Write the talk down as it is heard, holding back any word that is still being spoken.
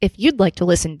If you'd like to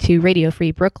listen to Radio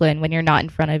Free Brooklyn when you're not in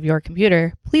front of your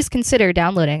computer, please consider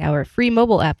downloading our free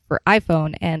mobile app for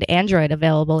iPhone and Android,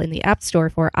 available in the App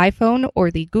Store for iPhone or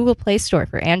the Google Play Store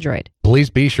for Android. Please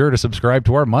be sure to subscribe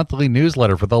to our monthly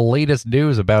newsletter for the latest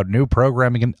news about new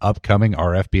programming and upcoming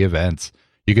RFB events.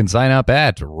 You can sign up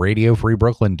at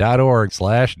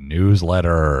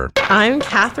radiofreebrooklyn.org/newsletter. I'm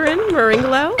Catherine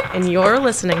Maringolo, and you're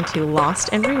listening to Lost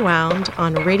and Rewound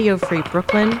on Radio Free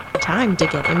Brooklyn. Time to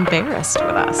get embarrassed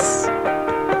with us.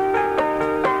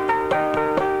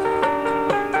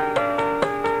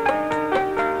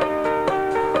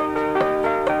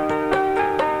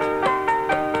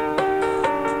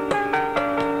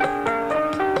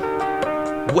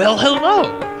 Well,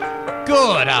 hello.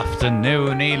 Good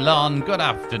afternoon, Elon. Good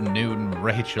afternoon,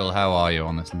 Rachel. How are you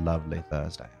on this lovely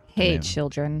Thursday? Hey,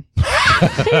 children.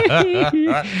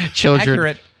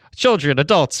 Children. Children,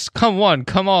 adults, come one,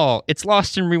 come all. It's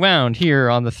Lost and Rewound here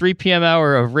on the 3 p.m.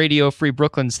 hour of Radio Free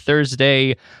Brooklyn's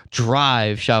Thursday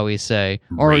drive, shall we say.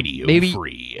 Or Radio maybe,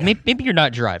 Free. Maybe you're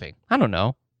not driving. I don't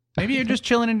know. Maybe you're just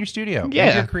chilling in your studio. Yeah.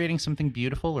 Maybe you're creating something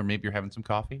beautiful, or maybe you're having some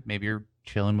coffee. Maybe you're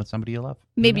chilling with somebody you love.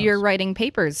 Who Maybe knows? you're writing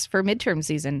papers for midterm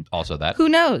season. Also that. Who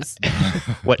knows?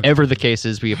 Whatever the case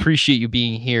is, we appreciate you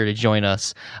being here to join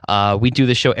us. We do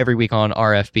the show every week on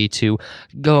RFB to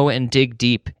go and dig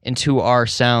deep into our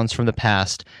sounds from the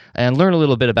past and learn a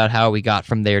little bit about how we got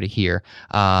from there to here.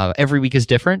 Every week is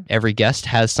different. Every guest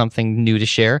has something new to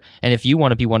share. And if you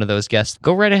want to be one of those guests,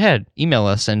 go right ahead. Email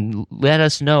us and let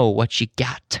us know what you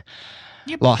got.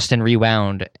 Yep. Lost and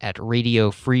Rewound at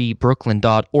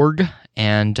radiofreebrooklyn.org.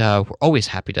 And we're always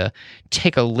happy to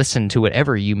take a listen to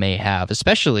whatever you may have,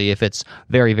 especially if it's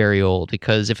very, very old.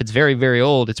 Because if it's very, very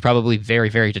old, it's probably very,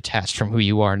 very detached from who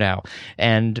you are now.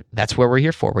 And that's what we're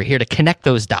here for. We're here to connect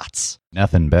those dots.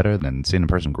 Nothing better than seeing a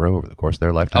person grow over the course of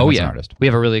their lifetime as an artist. We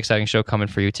have a really exciting show coming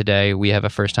for you today. We have a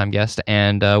first-time guest,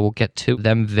 and we'll get to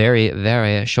them very,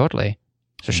 very shortly.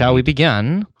 So shall we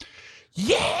begin?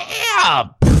 Yeah!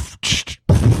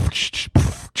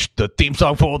 The theme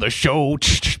song for the show.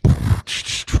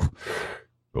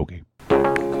 Okay.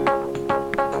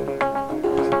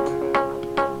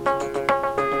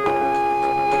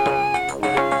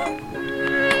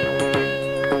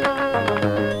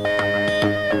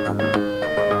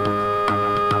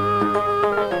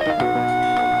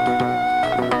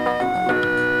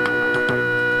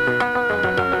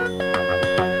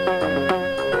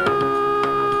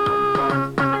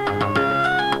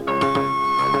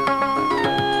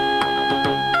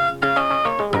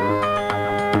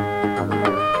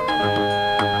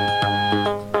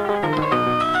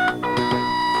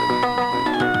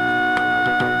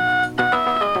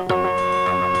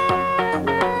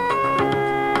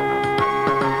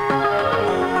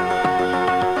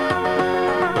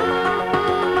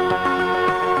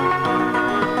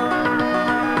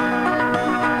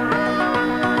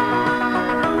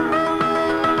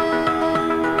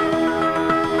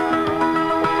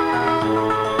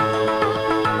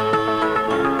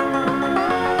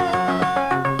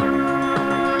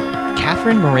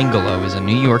 Catherine Maringolo is a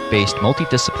New York-based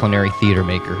multidisciplinary theater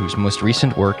maker whose most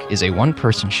recent work is a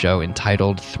one-person show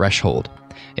entitled Threshold.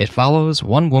 It follows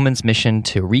one woman's mission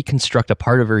to reconstruct a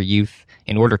part of her youth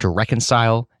in order to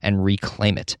reconcile and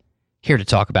reclaim it. Here to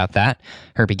talk about that,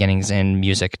 her beginnings in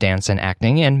music, dance, and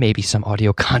acting, and maybe some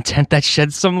audio content that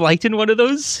sheds some light in one of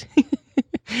those.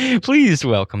 Please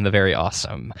welcome the very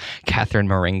awesome Catherine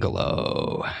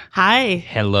Maringolo. Hi.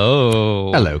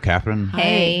 Hello. Hello, Catherine.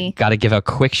 Hey. Got to give a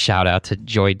quick shout out to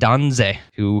Joy Danze,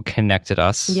 who connected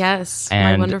us. Yes,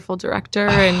 And- my wonderful director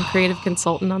and creative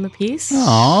consultant on the piece.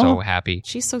 Aw. So happy.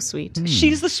 She's so sweet.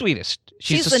 She's the sweetest.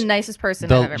 She's the nicest person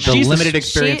The, I've ever met. the She's the- limited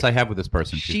experience she- I have with this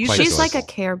person. She's quite She's like joyful. a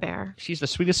Care Bear. She's the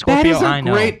sweetest That Scorpio is a I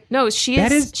know. great- No, she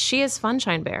That is. is- She is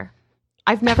Funshine Bear.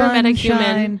 I've never met a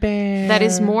human that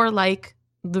is more like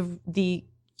the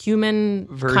human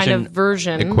kind of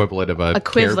version equivalent of a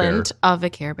equivalent of a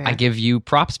Care Bear. I give you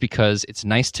props because it's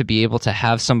nice to be able to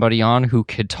have somebody on who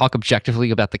could talk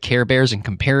objectively about the Care Bears and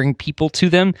comparing people to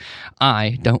them.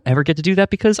 I don't ever get to do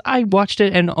that because I watched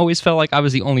it and always felt like I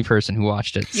was the only person who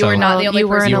watched it. You are not the only you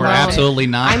person. weren't You were alone. absolutely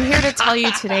not. I'm here to tell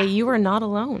you today, you are not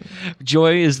alone.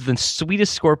 Joy is the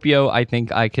sweetest Scorpio I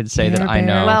think I could say that I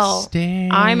know. Well,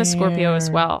 I'm a Scorpio as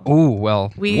well. Ooh,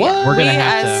 well, We we're we gonna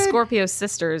have as to. Scorpio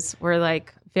sisters were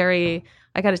like very.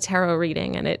 I got a tarot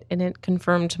reading and it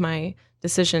confirmed my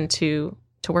decision to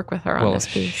work with her on this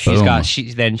piece.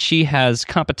 She has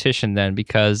competition then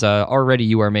because already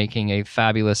you are making a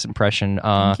fabulous impression.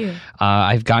 Thank you.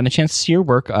 I've gotten a chance to see your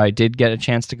work. I did get a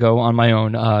chance to go on my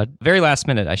own, very last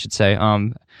minute, I should say.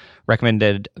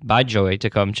 recommended by Joy to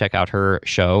come check out her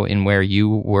show, in where you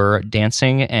were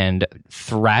dancing and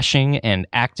thrashing and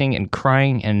acting and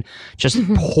crying and just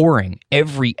pouring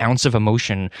every ounce of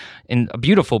emotion in a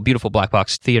beautiful, beautiful black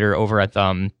box theater over at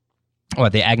the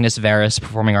Agnes Varus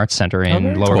Performing Arts Center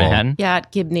in Lower Manhattan. Yeah,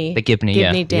 at Gibney. The Gibney,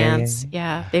 yeah. Dance.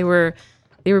 Yeah. They were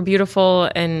beautiful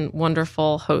and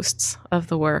wonderful hosts of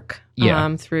the work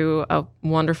through a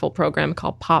wonderful program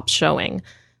called Pop Showing.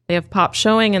 They have Pop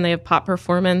Showing and they have Pop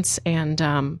Performance. And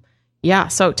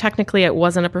so technically it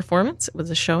wasn't a performance. It was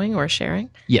a showing or a sharing.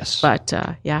 Yes. But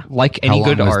like any How long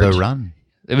good was art. the run?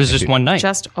 It was just one night.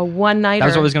 just a one-nighter.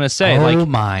 That's what I was going to say. Oh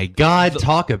my God!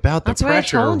 Talk about the That's what I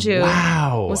pressure. told you.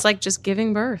 Wow. It was like just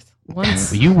giving birth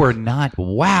once. You were not.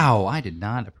 Wow. I did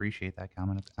not appreciate that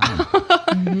comment at the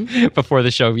time. Before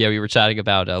the show, we were chatting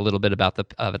about a little bit about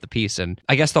the piece, and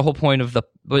I guess the whole point of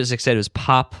what Zach said was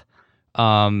pop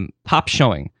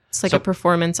showing. It's like a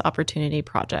performance opportunity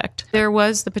project. There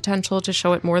was the potential to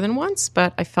show it more than once,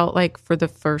 but I felt like for the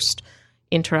first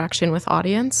interaction with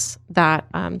audience that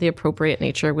the appropriate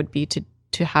nature would be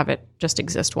to have it just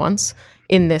exist once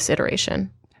in this iteration.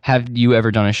 Have you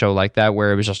ever done a show like that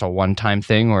where it was just a one-time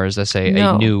thing, or is this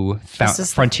a new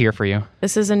frontier for you?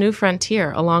 This is a new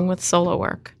frontier along with solo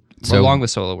work. So along with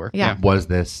solo work. Yeah. Was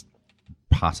this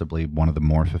possibly one of the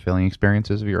more fulfilling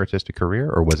experiences of your artistic career,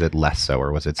 or was it less so,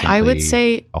 or was it simply I would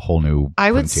say a whole new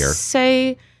I would frontier?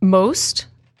 say most,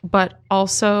 but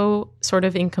also sort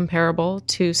of incomparable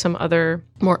to some other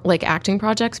more like acting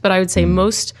projects. But I would say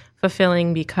most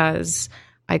fulfilling because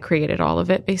I created all of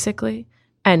it basically.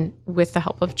 And with the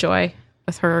help of Joy,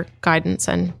 with her guidance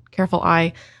and careful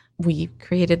eye, we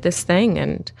created this thing.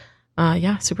 And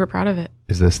super proud of it.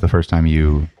 Is this the first time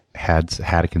you had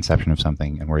a conception of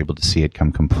something and were able to see it come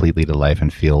completely to life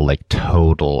and feel like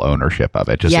total ownership of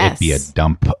it? Just Yes. it be a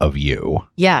dump of you.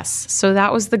 Yes. So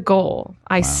that was the goal.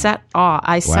 I set out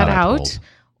that's bold.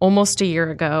 almost a year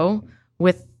ago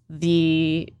with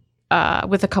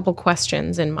with a couple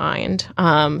questions in mind,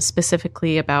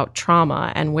 specifically about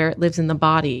trauma and where it lives in the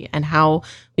body and how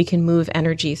we can move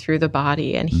energy through the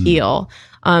body and heal.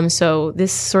 So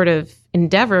this sort of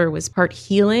endeavor was part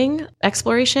healing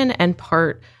exploration and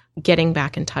part getting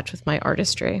back in touch with my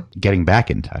artistry. Getting back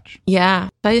in touch. Yeah.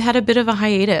 I had a bit of a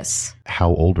hiatus. How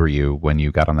old were you when you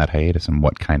got on that hiatus, and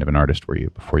what kind of an artist were you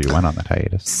before you went on that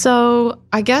hiatus? So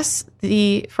I guess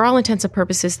for all intents and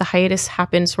purposes, the hiatus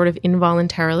happened sort of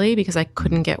involuntarily because I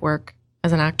couldn't get work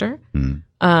as an actor,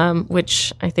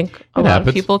 which I think a lot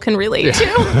of people can relate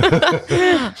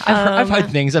to. I've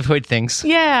heard things.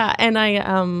 Yeah, and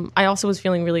I also was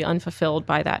feeling really unfulfilled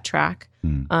by that track,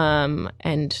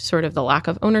 and sort of the lack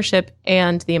of ownership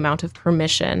and the amount of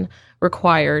permission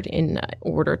required in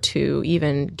order to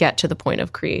even get to the point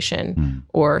of creation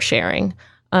or sharing.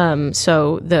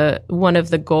 So one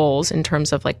of the goals in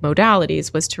terms of like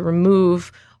modalities was to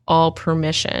remove all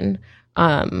permission,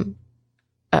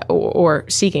 or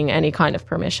seeking any kind of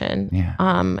permission,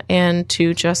 and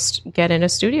to just get in a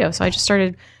studio. So I just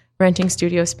started renting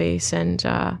studio space and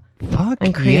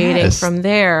creating from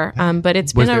there. But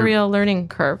it's been a real learning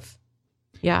curve.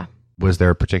 Yeah. Was there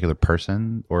a particular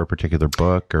person or a particular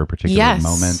book or a particular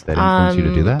moment that influenced you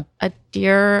to do that? A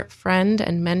dear friend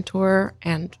and mentor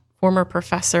and former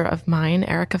professor of mine,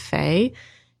 Erica Fay.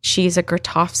 She's a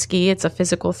Grotowski, it's a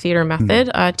physical theater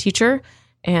method teacher.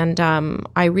 And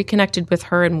I reconnected with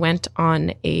her and went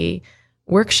on a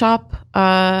workshop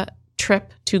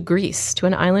trip to Greece, to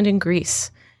an island in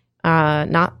Greece.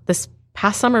 Not this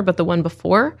past summer, but the one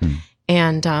before.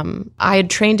 And I had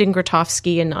trained in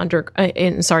Grotowski in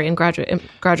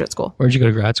graduate school. Where'd you go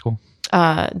to grad school?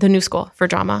 The New School for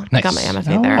Drama. Nice. I got my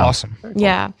MFA there. Awesome.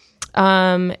 Yeah.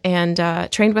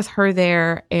 And trained with her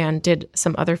there and did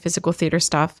some other physical theater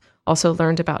stuff. Also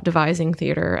learned about devising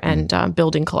theater and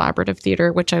building collaborative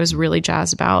theater, which I was really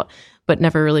jazzed about, but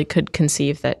never really could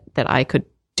conceive that I could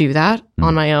do that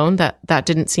on my own. That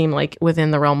didn't seem like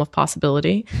within the realm of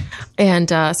possibility. And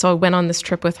so I went on this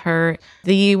trip with her.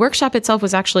 The workshop itself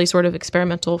was actually sort of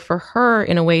experimental for her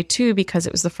in a way too, because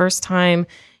it was the first time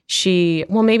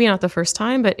maybe not the first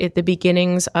time, but at the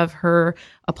beginnings of her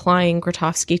applying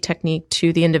Grotowski technique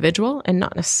to the individual and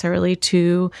not necessarily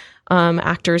to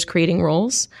actors creating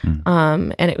roles.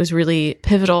 And it was really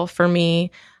pivotal for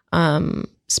me,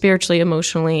 spiritually,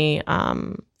 emotionally,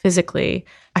 physically.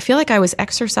 I feel like I was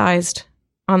exercised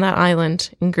on that island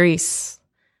in Greece.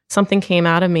 Something came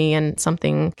out of me and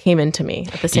something came into me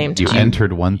at the same time. You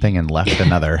entered one thing and left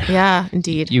another. Yeah,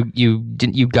 indeed.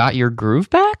 You got your groove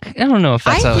back? I don't know if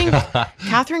that's I think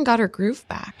Catherine got her groove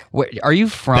back. Where, are you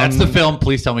from? That's the film.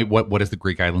 Please tell me what is the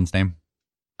Greek island's name?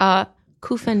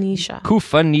 Kufanisha.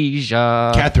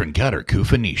 Kufanisha. Catherine got her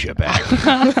Kufanisha back.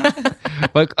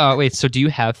 But wait, so do you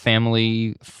have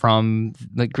family from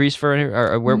like Greece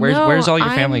or where's all your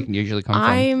family usually come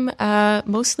from? I'm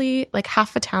mostly like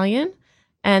half Italian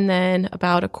and then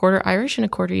about a quarter Irish and a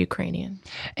quarter Ukrainian.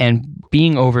 And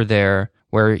being over there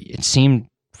where it seemed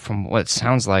from what it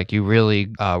sounds like you really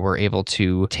were able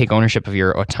to take ownership of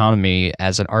your autonomy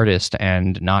as an artist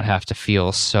and not have to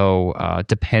feel so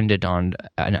dependent on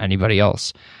anybody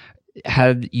else.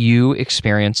 Had you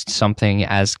experienced something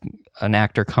as an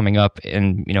actor coming up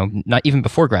in, not even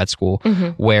before grad school,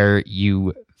 where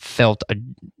you felt a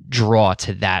draw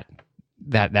to that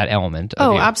element?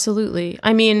 Oh, absolutely.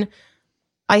 I mean,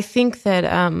 I think that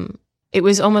it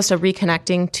was almost a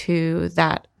reconnecting to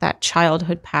that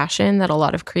childhood passion that a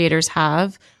lot of creators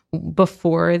have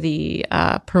before the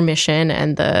permission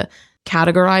and the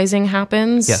categorizing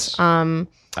happens. Yes.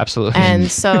 Absolutely.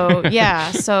 And so,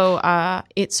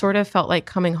 it sort of felt like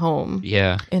coming home.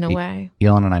 Yeah. In a way.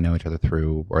 Elon and I know each other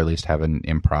through, or at least have an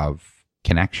improv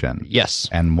connection. Yes.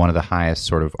 And one of the highest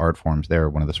sort of art forms there,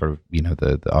 one of the sort of,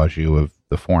 the au jus of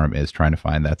the form is trying to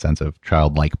find that sense of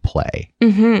childlike play,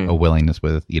 a willingness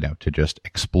with, to just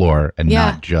explore and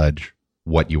not judge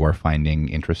what you are finding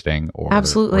interesting or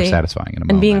satisfying in a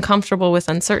moment. And being comfortable with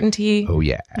uncertainty. Oh,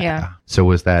 yeah. Yeah. So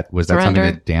was that something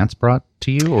that dance brought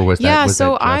to you, or was that? Yeah. Was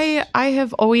so that I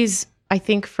have always, I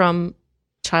think from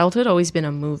childhood, always been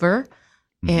a mover,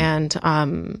 and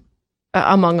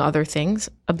among other things,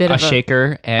 a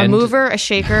shaker, and a mover, a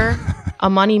shaker, a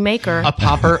money maker, a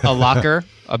popper, a locker,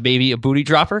 a baby, a booty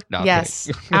dropper. No, yes,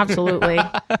 absolutely.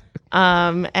 So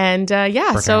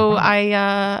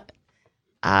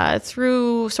I,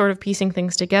 through sort of piecing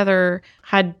things together,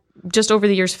 had just over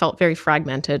the years felt very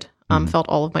fragmented. Felt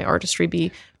all of my artistry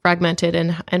be fragmented,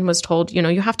 and was told,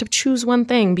 you have to choose one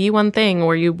thing, be one thing,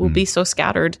 or you will be so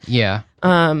scattered. Yeah.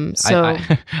 So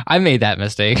I made that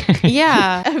mistake.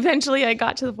 Yeah. Eventually I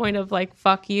got to the point of like,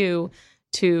 fuck you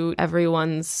to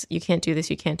everyone's, you can't do this,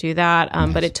 you can't do that.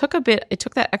 But it took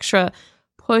that extra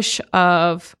push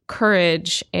of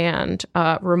courage and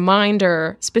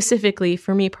reminder specifically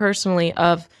for me personally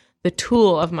of the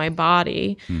tool of my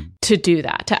body to do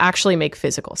that, to actually make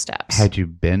physical steps. Had you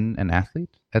been an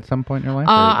athlete at some point in your life?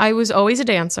 I was always a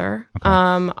dancer.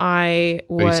 Okay.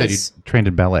 You said you trained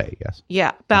in ballet, yes?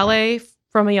 Yeah, ballet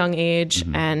from a young age.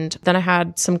 And then I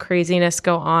had some craziness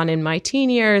go on in my teen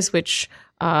years, which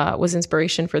was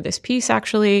inspiration for this piece,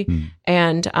 actually.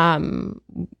 And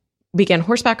began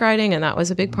horseback riding, and that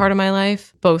was a big part of my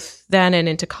life, both then and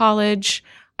into college.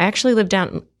 I actually lived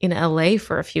down in LA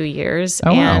for a few years.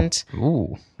 Oh, and wow.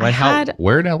 Ooh.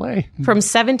 Where in LA? From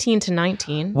 17 to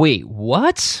 19. Wait,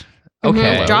 what?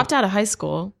 Okay. Dropped out of high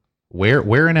school.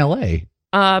 Where in LA?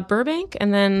 Burbank,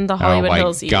 and then the Hollywood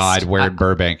Hills East. God, where in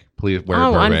Burbank? Please, where in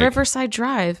on Burbank? Riverside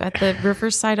Drive at the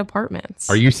Riverside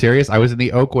Apartments. Are you serious? I was in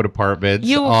the Oakwood Apartments.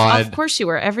 Of course you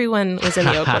were. Everyone was in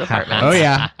the Oakwood Apartments. Oh,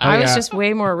 yeah. I was just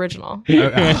way more original.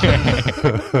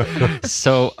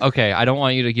 So, okay, I don't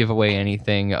want you to give away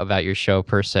anything about your show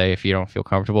per se if you don't feel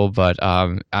comfortable, but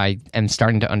I am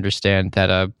starting to understand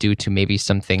that due to maybe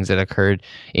some things that occurred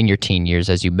in your teen years,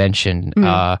 as you mentioned,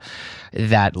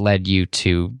 that led you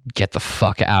to get the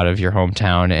fuck out of your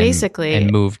hometown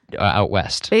and move out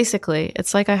west. Basically,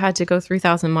 it's like I had to go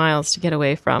 3,000 miles to get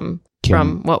away from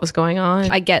what was going on.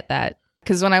 I get that.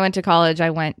 Because when I went to college,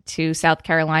 I went to South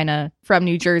Carolina from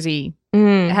New Jersey,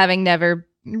 having never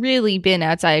really been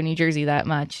outside of New Jersey that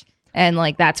much. And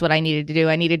like, that's what I needed to do.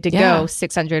 I needed to go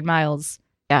 600 miles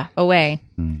away.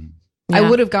 I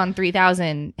would have gone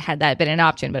 3,000 had that been an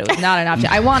option, but it was not an option.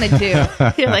 I wanted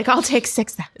to. You're like, I'll take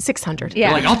 600.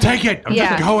 Yeah. You're like, I'll take it. I'm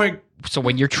just going. So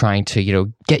when you're trying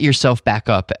to, get yourself back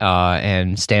up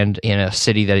and stand in a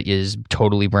city that is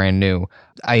totally brand new,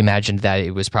 I imagined that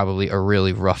it was probably a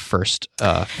really rough first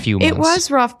few months. It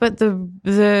was rough, but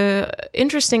the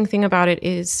interesting thing about it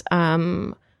is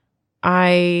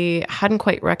I hadn't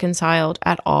quite reconciled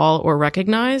at all or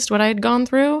recognized what I had gone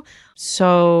through.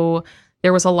 So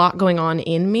there was a lot going on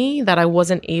in me that I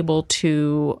wasn't able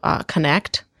to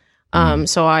connect.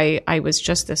 So I was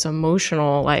just this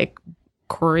emotional, like,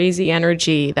 crazy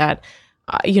energy that,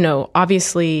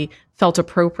 obviously felt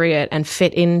appropriate and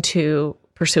fit into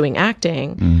pursuing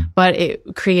acting, but it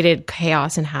created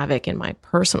chaos and havoc in my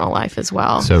personal life as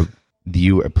well. So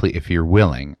if you're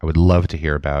willing, I would love to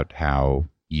hear about how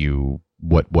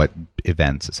what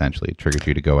events essentially triggered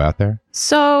you to go out there?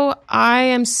 So I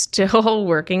am still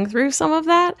working through some of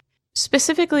that.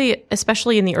 Specifically,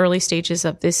 especially in the early stages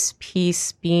of this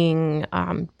piece being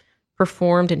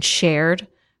performed and shared.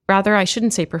 Rather, I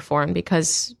shouldn't say performed,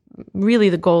 because really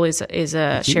the goal is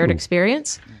a shared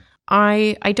experience.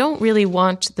 I don't really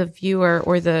want the viewer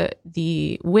or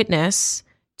the witness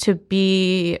to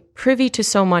be privy to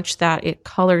so much that it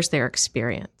colors their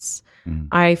experience.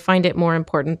 I find it more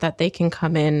important that they can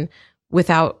come in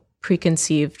without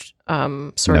preconceived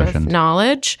sort of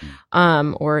knowledge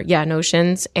or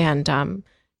notions, and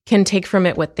can take from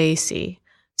it what they see.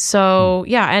 So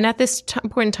and at this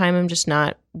point in time, I'm just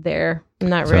not there. I'm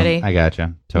not ready. I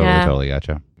gotcha. Totally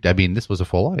gotcha. I mean, this was a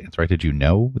full audience, right? Did you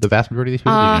know the vast majority of these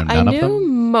people? Did you know none I of knew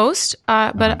them? most,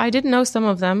 but I didn't know some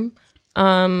of them.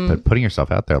 But putting yourself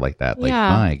out there like that, like,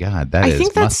 my God, I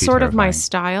think that's sort of my terrifying.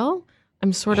 style.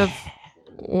 I'm sort of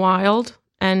wild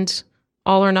and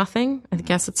all or nothing. I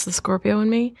guess it's the Scorpio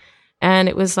in me. And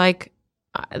it was like,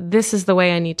 this is the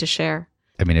way I need to share.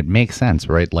 I mean, it makes sense,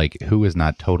 right? Like, who is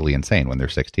not totally insane when they're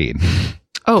 16?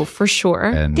 Oh, for sure.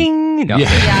 And, Ding. No.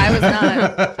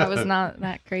 I was not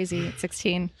that crazy at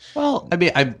 16. Well, I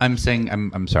mean, I'm saying,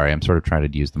 I'm sorry, I'm sort of trying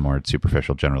to use the more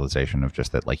superficial generalization of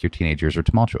just that, like, your teenage years are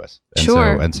tumultuous. And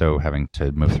Sure. So having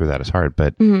to move through that is hard.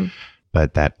 But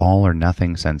that all or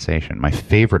nothing sensation, my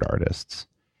favorite artists,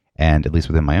 and at least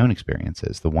within my own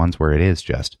experiences, the ones where it is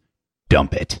just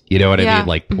dump it. You know what I mean?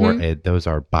 Like, pour it, those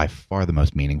are by far the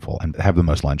most meaningful and have the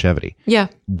most longevity. Yeah.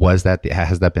 Has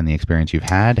that been the experience you've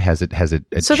had? Has it So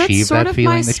that's achieved sort that of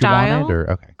feeling my that style. you wanted?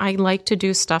 Or okay. I like to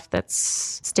do stuff that's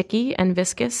sticky and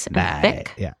viscous and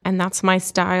thick. Yeah. And that's my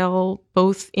style,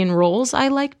 both in roles I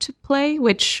like to play,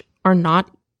 which are not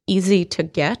easy to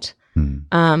get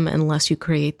unless you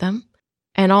create them.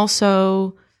 And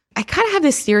also, I kind of have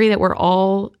this theory that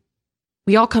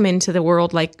we all come into the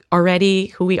world like already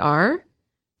who we are.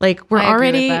 Like we're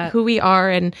already who we are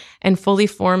and fully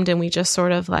formed, and we just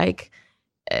sort of like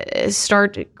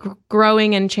start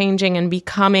growing and changing and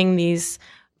becoming these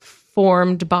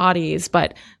formed bodies,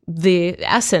 but the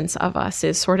essence of us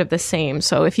is sort of the same.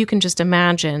 So if you can just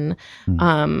imagine,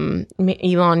 Elon,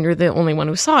 you're the only one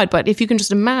who saw it, but if you can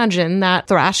just imagine that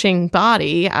thrashing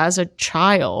body as a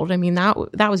child, I mean, that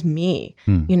was me,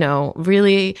 you know,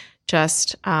 really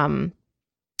just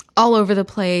all over the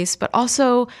place, but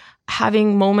also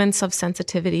having moments of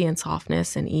sensitivity and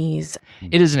softness and ease.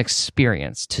 It is an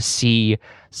experience to see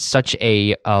such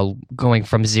a going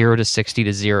from 0 to 60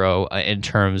 to 0 in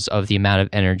terms of the amount of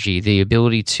energy, the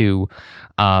ability to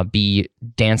be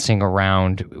dancing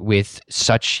around with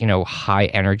such, high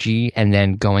energy and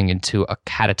then going into a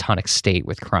catatonic state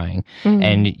with crying.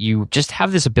 And you just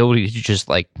have this ability to just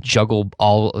like juggle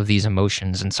all of these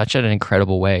emotions in such an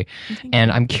incredible way.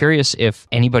 And I'm curious if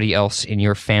anybody else in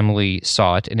your family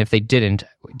saw it. And if they didn't,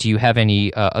 do you have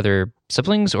any other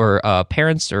siblings or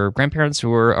parents or grandparents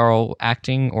who are all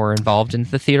acting or involved in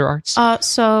the theater arts?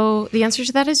 So the answer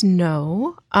to that is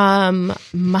no.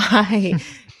 My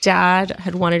dad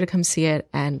had wanted to come see it,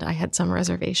 and I had some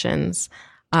reservations.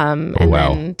 And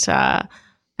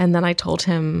then I told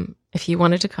him if he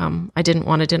wanted to come, I didn't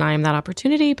want to deny him that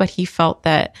opportunity, but he felt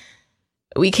that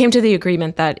we came to the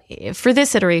agreement that for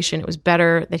this iteration, it was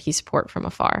better that he support from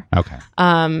afar. Okay.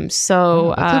 That's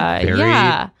a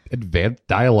very advanced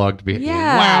dialogue to be.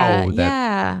 Yeah. Wow.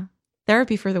 Yeah.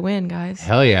 Therapy for the win, guys.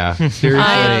 Hell yeah. Seriously.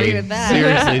 I agree with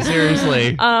that.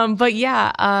 Seriously. But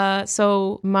yeah,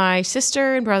 so my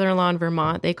sister and brother-in-law in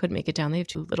Vermont, they couldn't make it down. They have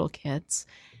 2 little kids.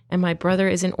 And my brother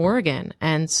is in Oregon.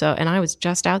 And I was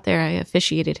just out there. I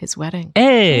officiated his wedding.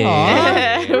 Hey.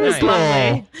 It was Nice.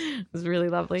 lovely. It was really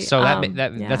lovely. So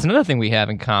that's another thing we have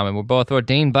in common. We're both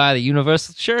ordained by the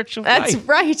Universal Church of That's Life.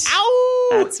 right. Ow!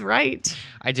 That's right.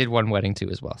 I did one wedding too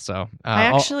as well. So I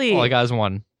actually- all I got is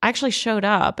one. I actually showed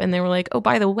up and they were like, oh,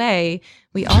 by the way,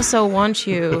 we also want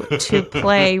you to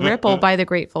play Ripple by the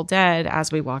Grateful Dead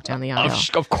as we walk down the aisle.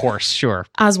 Of course, sure.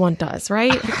 As one does,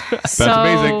 right? That's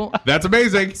amazing. That's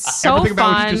amazing. So Everything about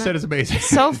what fun. you just said is amazing.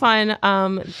 So fun.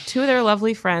 2 of their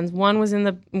lovely friends. One was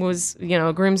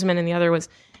a groomsman, and the other was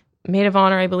maid of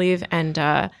honor, I believe.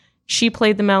 And she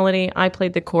played the melody, I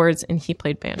played the chords, and he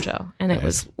played banjo, and it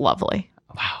was lovely.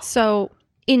 So,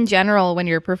 in general, when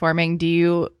you're performing, do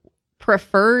you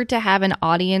prefer to have an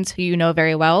audience who you know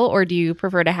very well, or do you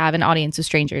prefer to have an audience of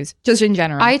strangers? Just in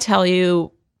general. I tell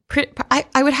you,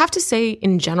 I would have to say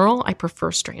in general, I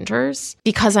prefer strangers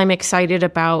because I'm excited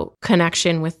about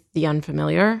connection with the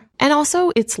unfamiliar. And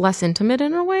also it's less intimate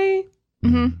in a way.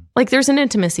 Mhm. Like there's an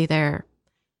intimacy there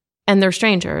and they're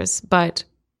strangers, but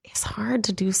it's hard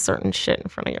to do certain shit in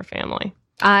front of your family.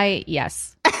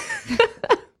 Yes.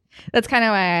 That's kind of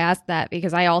why I asked that,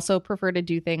 because I also prefer to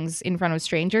do things in front of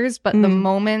strangers. But the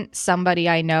moment somebody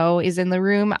I know is in the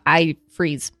room, I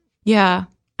freeze. Yeah.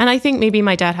 And I think maybe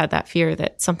my dad had that fear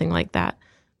that something like that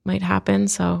might happen.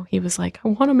 So he was like, I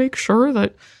want to make sure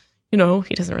that,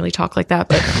 he doesn't really talk like that,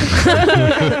 but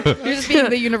you're just being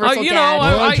the universal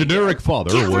dad. My generic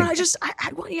father. Cameron,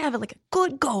 I want you to have like a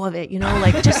good go of it,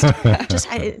 like just,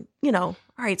 all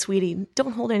right, sweetie,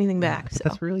 don't hold anything back. So.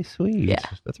 That's really sweet. Yeah.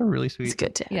 That's a really sweet. It's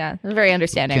good to. Yeah, very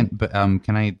understanding.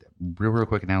 Can I real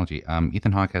quick analogy?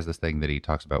 Ethan Hawke has this thing that he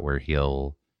talks about where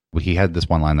he had this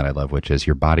one line that I love, which is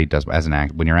your body does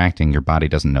when you're acting, your body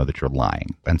doesn't know that you're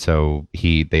lying. And so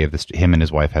him and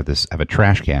his wife have a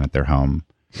trash can at their home.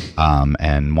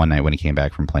 And one night when he came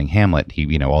back from playing Hamlet,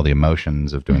 he, all the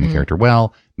emotions of doing the character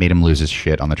well, made him lose his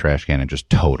shit on the trash can and just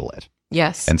total it.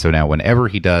 Yes. And so now whenever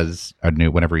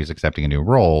whenever he's accepting a new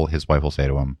role, his wife will say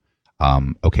to him,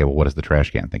 okay, well, what does the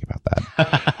trash can think about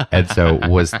that? And so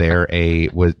was there a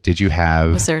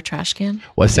trash can?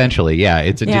 Well, essentially, yeah.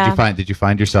 Did you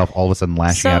find yourself all of a sudden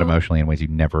lashing out emotionally in ways you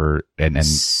never,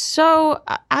 So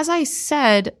as I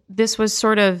said, this was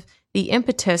sort of the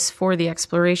impetus for the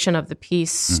exploration of the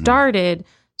piece started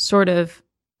sort of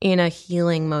in a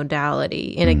healing modality,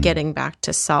 in a getting back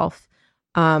to self.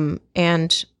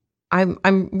 And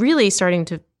I'm really starting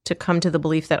to come to the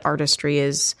belief that artistry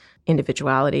is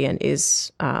individuality and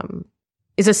is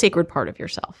a sacred part of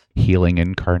yourself. Healing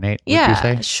incarnate, would you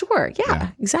say? Sure. Yeah,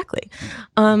 exactly.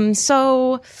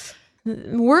 So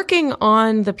working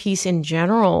on the piece in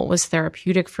general was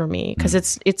therapeutic for me because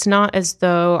it's not as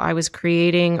though I was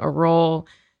creating a role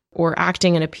or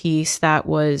acting in a piece that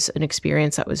was an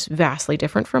experience that was vastly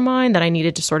different from mine that I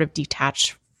needed to sort of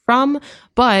detach from.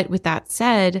 But with that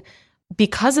said,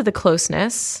 because of the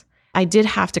closeness, I did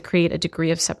have to create a degree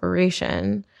of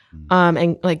separation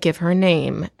and like give her a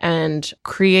name and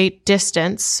create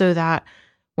distance so that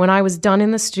when I was done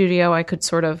in the studio, I could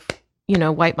sort of,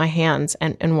 wipe my hands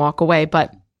and walk away.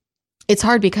 But it's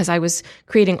hard because I was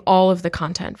creating all of the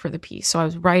content for the piece. So I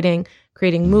was writing,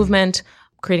 creating movement,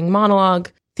 creating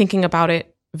monologue, thinking about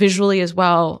it visually as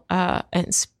well,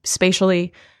 and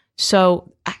spatially.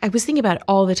 So I was thinking about it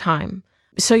all the time.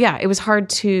 So yeah, it was hard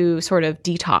to sort of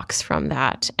detox from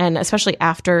that. And especially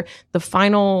after the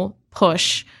final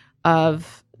push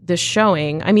of the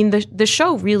showing, I mean, the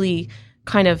show really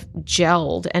kind of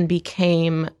gelled and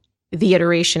became the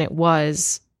iteration it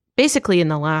was basically in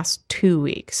the last 2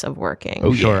 weeks of working.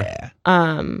 Oh, sure.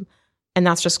 And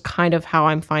that's just kind of how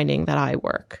I'm finding that I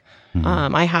work.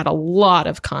 I had a lot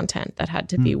of content that had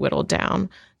to be whittled down.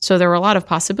 So there were a lot of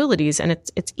possibilities, and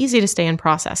it's easy to stay in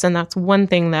process. And that's one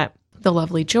thing that The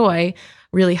Lovely Joy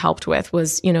really helped with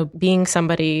was, being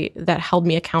somebody that held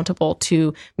me accountable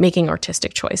to making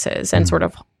artistic choices and sort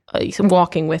of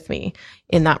walking with me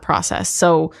in that process.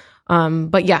 So,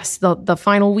 but yes, the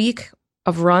final week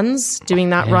of runs,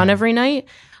 doing that run every night,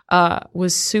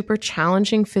 was super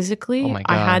challenging physically. Oh my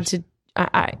gosh.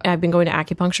 I've been going to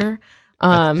acupuncture.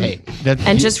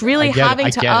 And just really I get having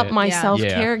it. to up my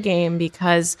self-care game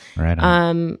because,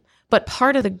 but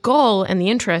part of the goal and the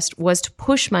interest was to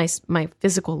push my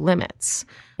physical limits.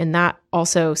 And that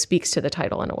also speaks to the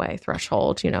title in a way,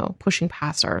 Threshold, pushing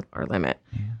past our limit.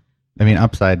 Yeah. I mean,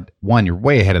 upside one, you're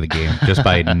way ahead of the game just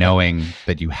by knowing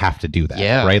that you have to do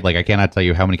that, right? Like, I cannot tell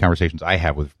you how many conversations I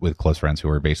have with close friends who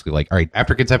are basically like, all right,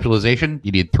 after conceptualization,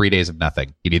 you need 3 days of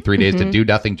nothing. You need 3 days to do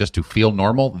nothing just to feel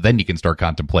normal. Then you can start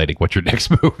contemplating what your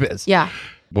next move is. Yeah.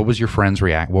 What was your friends'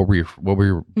 What were your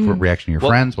reaction of your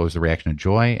friends? What was the reaction of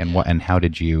Joy? And how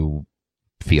did you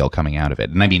feel coming out of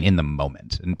it? And I mean, in the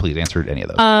moment. And please answer any of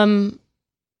those.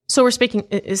 So we're speaking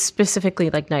specifically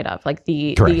like Night Of, like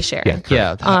the sharing.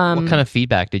 Yeah. What kind of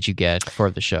feedback did you get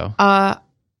for the show?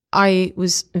 I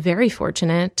was very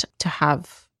fortunate to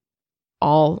have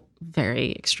all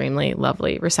very extremely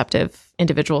lovely, receptive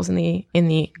individuals in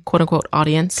the quote unquote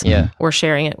audience. Or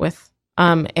sharing it with.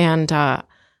 I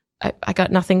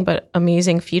got nothing but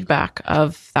amazing feedback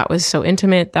of that was so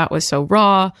intimate, that was so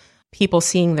raw, people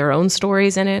seeing their own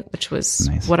stories in it, which was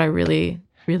what I really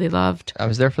loved. I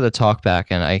was there for the talk back,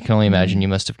 and I can only imagine you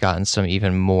must have gotten some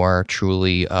even more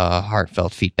truly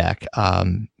heartfelt feedback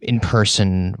in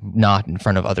person, not in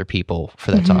front of other people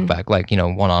for that talk back, like,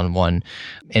 one-on-one.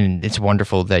 And it's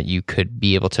wonderful that you could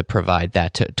be able to provide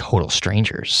that to total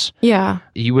strangers. Yeah.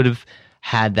 You would have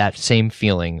had that same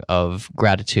feeling of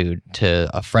gratitude to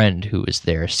a friend who was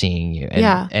there seeing you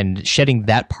and shedding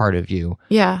that part of you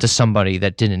to somebody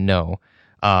that didn't know.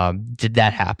 Did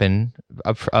that happen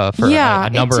for a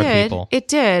number of people? It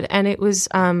did. And it was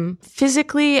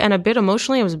physically and a bit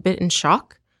emotionally, I was a bit in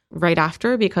shock right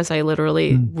after because I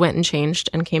literally went and changed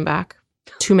and came back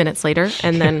 2 minutes later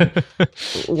and then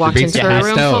walked into a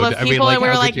room full of people and we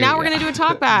were like, now we're going to do a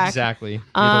talk back. Exactly. You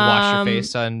had to wash your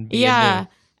face on.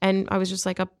 And I was just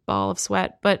like a ball of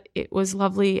sweat, but it was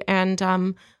lovely.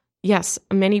 And yes,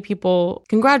 many people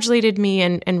congratulated me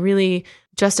and really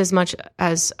just as much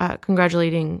as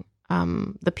congratulating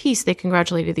the piece, they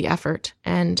congratulated the effort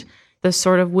and the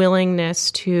sort of willingness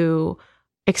to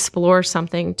explore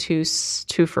something to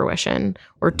fruition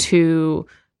or to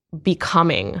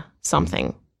becoming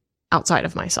something outside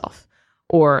of myself,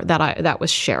 or that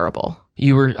was shareable.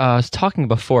 You were talking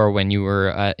before when you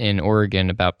were in Oregon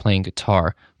about playing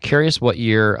guitar. Curious what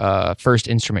your first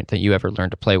instrument that you ever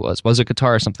learned to play was. Was it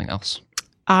guitar or something else?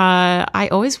 I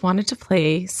always wanted to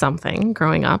play something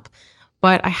growing up,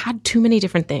 but I had too many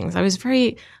different things. I was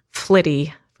very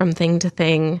flitty from thing to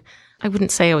thing. I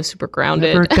wouldn't say I was super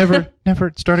grounded.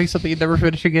 Never starting something and never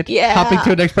finishing it. Yeah. Hopping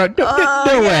to a next part. No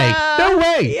way. No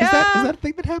way. Yeah. Is that a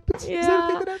thing that happens? Yeah. Is that a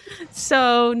thing that happens?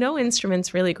 So no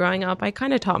instruments really growing up. I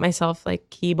kind of taught myself like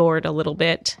keyboard a little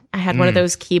bit. I had one of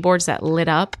those keyboards that lit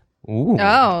up. Ooh.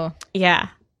 Oh. Yeah.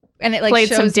 And it like Played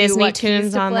shows some you Disney what keys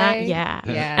tunes to on play. that. Yeah.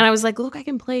 Yeah. And I was like, look, I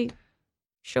can play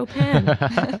Chopin.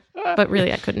 But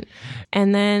really I couldn't.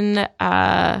 And then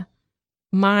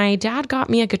my dad got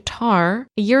me a guitar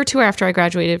a year or two after I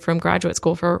graduated from graduate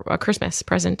school for a Christmas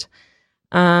present.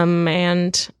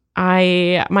 And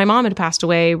my mom had passed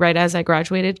away right as I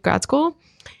graduated grad school.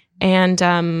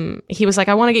 And he was like,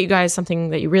 I want to get you guys something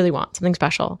that you really want, something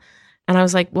special. And I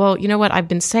was like, well, you know what? I've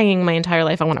been singing my entire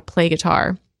life. I want to play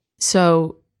guitar.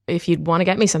 So if you'd want to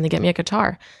get me something, get me a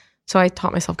guitar. So I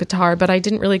taught myself guitar, but I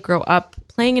didn't really grow up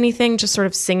playing anything, just sort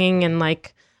of singing and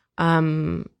like,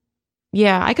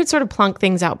 I could sort of plunk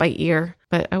things out by ear,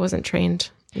 but I wasn't trained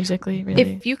musically, really.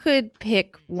 If you could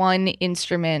pick one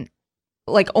instrument,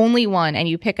 like only one, and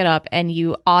you pick it up and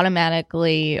you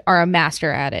automatically are a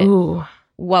master at it, Ooh.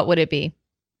 what would it be?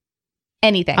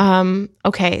 Anything.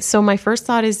 Okay, so my first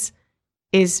thought is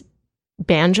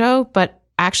banjo, but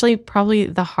actually probably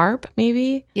the harp,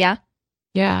 maybe. Yeah.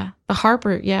 Yeah, the harp,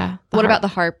 or yeah. What about the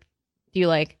harp? Do you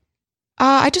like?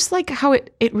 I just like how it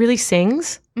really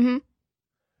sings. Mm-hmm.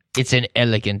 It's an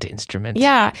elegant instrument.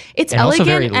 Yeah, it's and elegant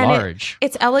also very and large.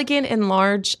 It's elegant and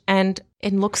large, and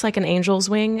it looks like an angel's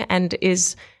wing, and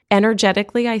is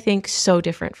energetically, I think, so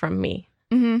different from me.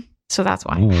 Mm-hmm. So that's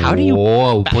why. How do you?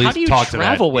 Whoa, please How do you talk to that.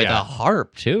 travel with Yeah. a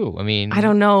harp too? I mean, I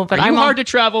don't know, but are you I'm hard to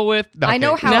travel with? I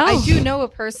know how. No. I do know a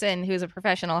person who's a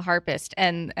professional harpist,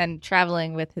 and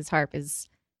traveling with his harp is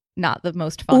not the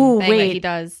most fun thing that he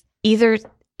does. Either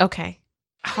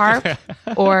harp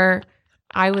or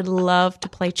I would love to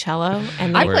play cello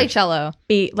and I like, play cello.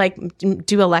 be like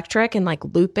do electric and like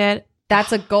loop it.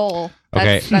 That's a goal.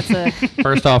 Okay. That's a.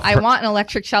 First off, I want an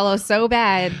electric cello so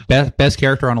bad. best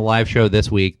character on a live show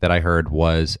this week that I heard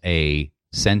was a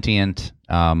sentient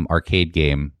arcade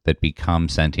game that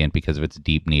becomes sentient because of its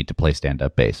deep need to play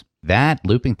stand-up bass. That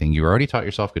looping thing, you already taught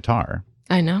yourself guitar.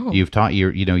 I know. You've taught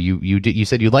you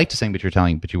said you like to sing,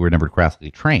 but you were never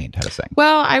classically trained how to sing.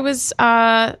 Well, I was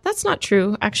that's not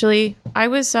true actually. I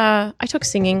was I took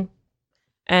singing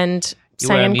and You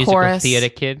sang were a in musical chorus. theater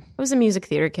kid. I was a music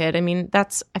theater kid. I mean, I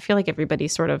feel like everybody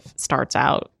sort of starts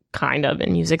out kind of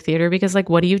in music theater because like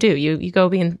what do? You go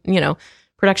be in,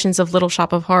 productions of Little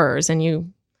Shop of Horrors and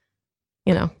you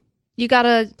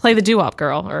gotta play the doo-wop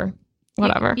girl or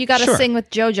whatever. You gotta Sure. sing with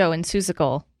JoJo and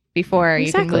Seussical before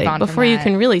you can exactly. move on. Before from you that.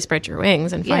 can really spread your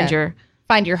wings and find Yeah. your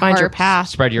find your path.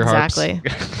 Spread your harps.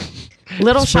 Exactly.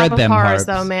 Little Spread Shop of them Horrors, harps.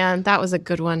 though, man, that was a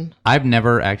good one. I've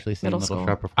never actually seen Middle Little school.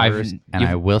 Shop of I've- Horrors, and you've-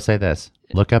 I will say this: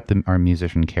 look up our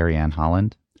musician Carrie Ann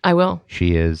Holland. I will.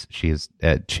 She is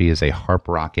a harp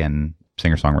rockin'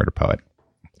 singer-songwriter poet.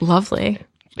 Lovely.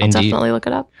 I'll Indeed. definitely look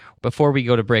it up. Before we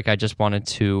go to break, I just wanted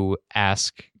to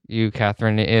ask you,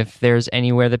 Catherine, if there's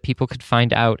anywhere that people could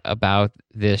find out about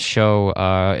this show,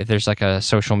 if there's like a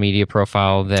social media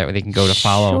profile that they can go to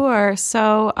follow. Sure.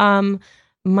 So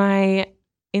my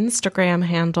Instagram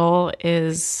handle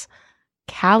is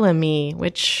Calimme,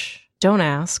 which don't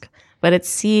ask, but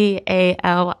it's CALIMME.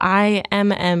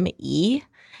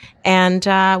 And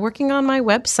working on my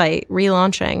website,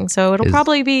 relaunching. So it'll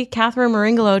probably be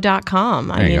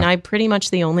CatherineMaringolo.com. I There you mean, go. I'm pretty much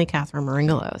the only Catherine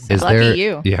Maringolo. So. Is Lucky there?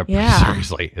 you. Yeah.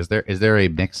 Seriously, is there a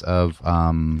mix of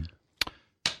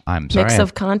I'm sorry. Mix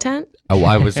of content? Oh,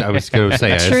 I was going to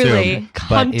say. I Truly. assume,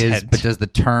 Content. but does the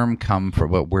term come from?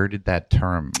 Where did that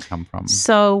term come from?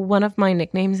 So one of my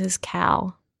nicknames is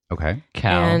Cal. Okay,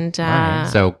 Cal. And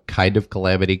so kind of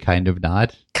calamity, kind of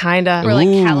not. kind of. Or like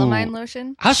Ooh. calamine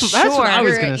lotion. That's what I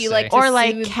was Or going to you say. like to Or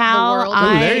like soothe the Cal, world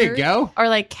I- with There you tears. go. Or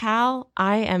like Cal,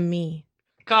 I am me.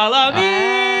 Call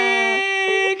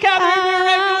me, Catherine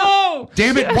Maringolo.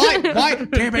 Damn it! Why?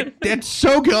 Damn it! It's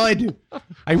so good.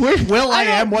 I wish Will I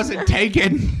Am wasn't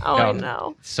taken. Oh, I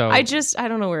know. So I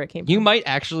don't know where it came from. You might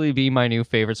actually be my new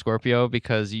favorite Scorpio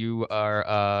because you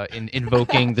are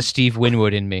invoking the Steve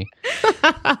Winwood in me.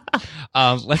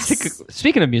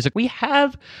 Speaking of music, we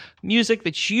have music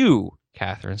that you,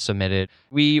 Catherine, submitted.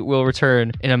 We will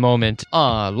return in a moment.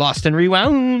 Lost and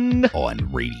Rewound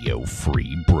on Radio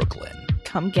Free Brooklyn.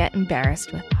 Come get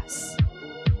embarrassed with us.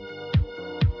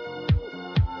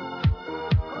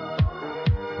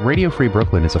 Radio Free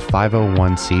Brooklyn is a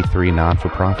 501c3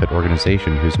 non-for-profit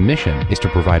organization whose mission is to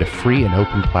provide a free and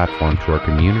open platform to our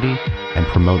community and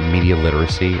promote media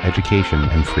literacy, education,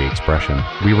 and free expression.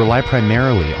 We rely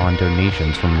primarily on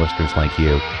donations from listeners like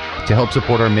you. To help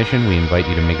support our mission, we invite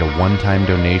you to make a one-time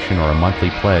donation or a monthly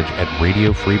pledge at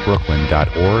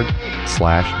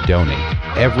radiofreebrooklyn.org/donate.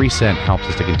 Every cent helps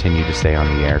us to continue to stay on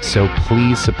the air, so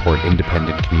please support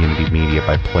independent community media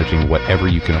by pledging whatever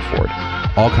you can afford.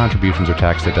 All contributions are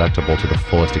tax deductible to the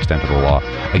fullest extent of the law.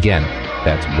 Again,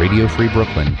 that's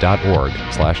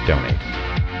radiofreebrooklyn.org/donate.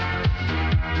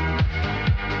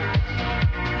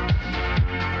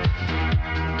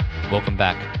 Welcome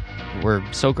back. We're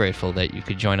so grateful that you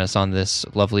could join us on this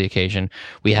lovely occasion.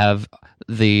 We have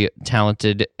the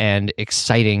talented and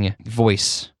exciting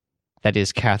voice that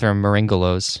is Catherine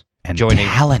Maringolos And joining.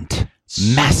 talent.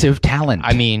 Massive talent.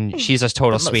 I mean, she's a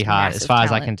total most sweetheart, as far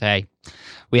as I talent. can say.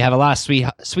 We have a lot of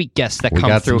sweet guests that We come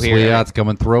got through some here. sweethearts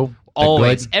coming through. They're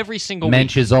Always, good. every single week.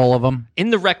 Mentions all of them. In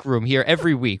the rec room here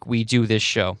every week we do this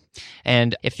show.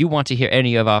 And if you want to hear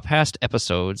any of our past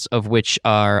episodes, of which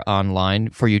are online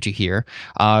for you to hear,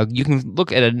 you can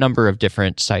look at a number of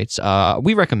different sites.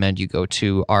 We recommend you go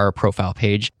to our profile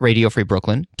page,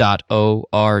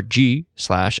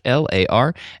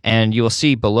 radiofreebrooklyn.org/LAR, and you will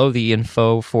see below the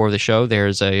info for the show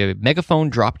there's a megaphone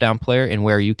drop-down player in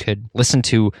where you could listen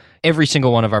to every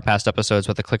single one of our past episodes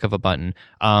with a click of a button.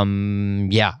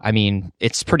 Yeah, I mean,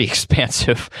 it's pretty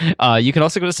expansive. You can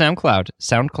also go to SoundCloud,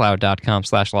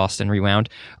 soundcloud.com/Lost and Rewound.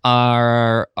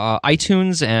 Our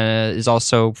iTunes is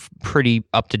also pretty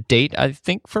up to date, I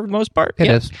think, for the most part. It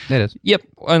is. Yep,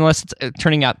 unless it's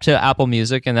turning out to Apple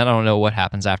Music, and then I don't know what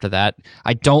happens after that.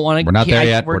 I don't want to. We're not there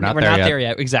yet. We're not there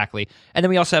yet. Exactly. And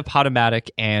then we also have Podomatic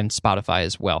and Spotify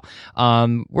as well.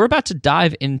 We're about to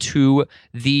dive into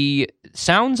the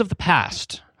sounds of the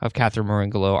past of Catherine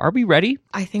Maringolo. Are we ready?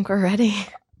 I think we're ready.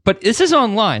 But this is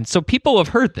online, so people have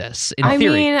heard this in theory.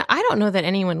 I mean, I don't know that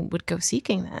anyone would go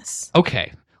seeking this.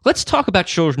 Okay, let's talk about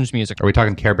children's music. Are we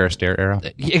talking Care Bear Stare era?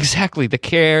 Exactly, the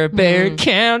Care Bear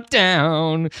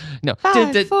countdown. No.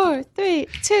 5, 4, 3,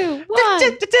 2,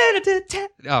 1.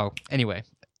 Oh, anyway.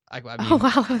 I mean, Oh wow,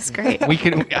 that was great. I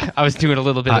was doing a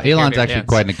little bit of the Elon's Care Bear actually dance.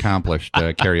 quite an accomplished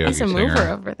karaoke He's a singer. mover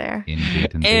over there.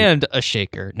 Indeed. And a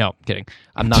shaker. No, kidding.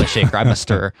 I'm not a shaker. I'm a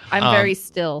stirrer. I'm very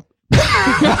still.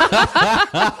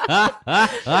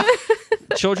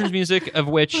 Children's music of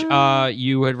which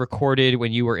you had recorded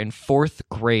when you were in 4th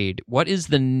grade. What is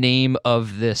the name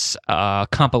of this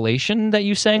compilation that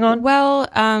you sang on? Well,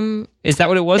 Is that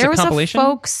what it was? there A was a compilation?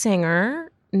 folk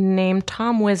singer named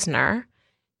Tom Wisner,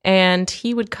 and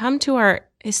he would come to our.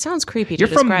 It sounds creepy. You're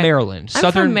to from describe. Maryland.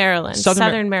 I'm from Maryland,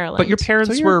 Southern Maryland. But your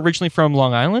parents were originally from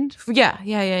Long Island?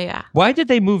 Yeah. Why did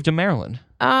they move to Maryland?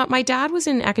 My dad was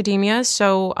in academia,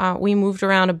 so we moved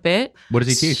around a bit. What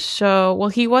does he teach? So, well,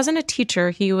 he wasn't a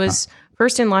teacher. He was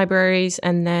first in libraries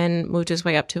and then moved his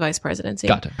way up to vice presidency.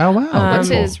 Got it. Oh, wow. What's That's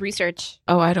cool. his research?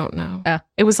 Oh, I don't know. Oh.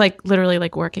 It was like literally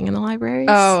like working in the libraries.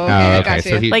 Oh, okay. Oh, I okay. got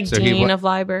you. So he- like so he dean wa- of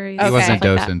libraries. He Okay. wasn't a stuff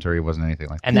like that. docent or he wasn't anything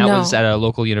like that. And that No. was at a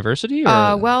local university?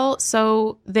 Or? Well,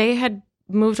 so they had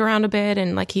moved around a bit,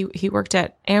 and like he worked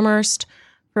at Amherst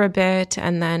for a bit,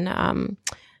 and then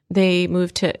he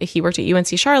worked at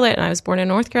UNC Charlotte, and I was born in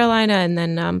North Carolina, and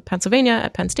then Pennsylvania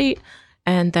at Penn State,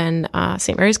 and then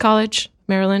St. Mary's College,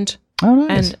 Maryland. Oh,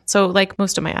 nice. And so like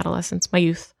most of my adolescence, my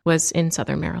youth was in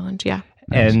Southern Maryland. Yeah.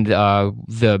 And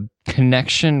the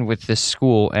connection with this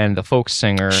school and the folk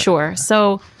singer. Sure.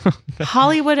 So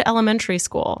Hollywood Elementary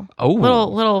School. Oh.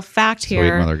 Little fact Sweet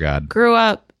here. mother God. Grew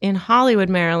up in Hollywood,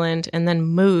 Maryland, and then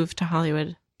moved to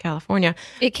Hollywood, California.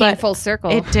 It came But full circle.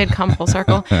 It did come full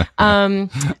circle.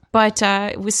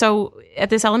 So at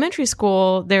this elementary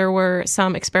school, there were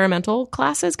some experimental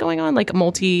classes going on, like a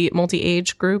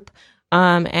multi-age group.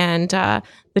 And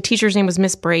the teacher's name was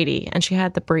Miss Brady, and she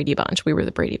had the Brady Bunch. We were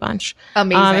the Brady Bunch.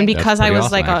 Amazing. And because That's I pretty was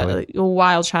awesome, like a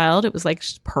wild child, it was like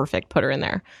perfect. Put her in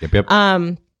there. Yep.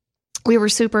 We were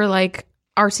super like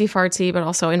artsy fartsy, but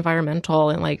also environmental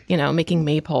and like, making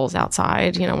maypoles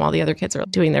outside, while the other kids are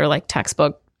doing their like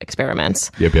textbook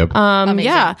experiments. Yep.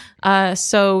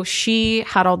 So she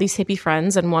had all these hippie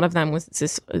friends, and one of them was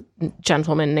this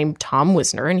gentleman named Tom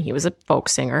Wisner, and he was a folk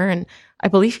singer, and I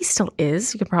believe he still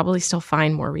is. You could probably still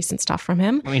find more recent stuff from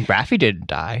him. I mean, Raffi didn't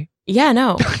die. Yeah,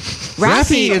 no.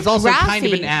 Raffi is also kind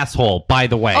of an asshole, by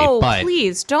the way. Oh, but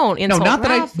please don't insult not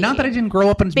that I didn't grow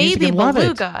up on his music Baby and love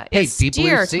Beluga it. Hey, is Deep Blue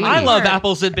dear Sea. to my I love heart.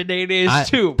 apples and bananas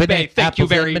too. Thank you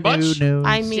very much.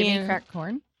 I Jimmy mean, cracked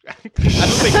corn. I don't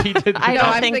think he did. I No, don't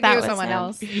I'm think thinking that of was someone him.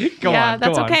 else. Go yeah, on,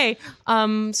 that's go on.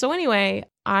 okay. So anyway,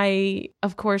 I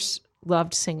of course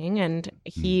loved singing, and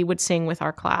he would sing with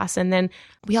our class. And then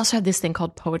we also had this thing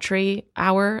called poetry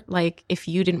hour. Like if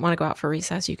you didn't want to go out for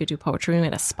recess, you could do poetry. We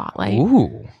made a spotlight,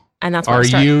 Ooh. and that's why Are I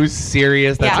started. you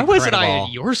serious? That's Yeah. Why wasn't I incredible.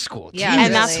 at your school? Yeah, Jesus.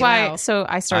 And that's really, why. wow. So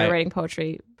I started I- writing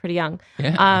poetry pretty young.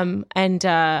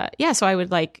 Yeah. So I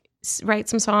would like write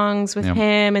some songs with Yeah.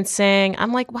 him and sing.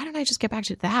 I'm like, why don't I just get back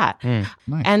to that? Nice.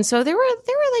 And so there were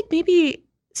like maybe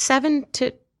 7,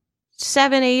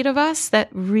 8 of us that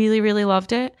really, really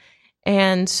loved it.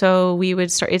 And so we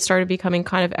would start, it started becoming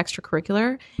kind of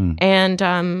extracurricular. Hmm.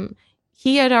 And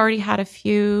he had already had a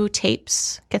few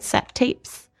cassette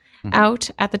tapes out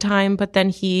at the time, but then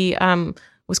he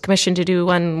was commissioned to do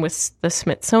one with the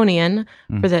Smithsonian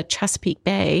for the Chesapeake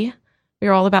Bay. We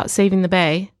were all about saving the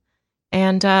bay.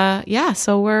 And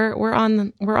so we're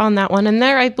on that one. And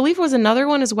there, I believe, was another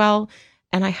one as well.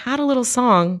 And I had a little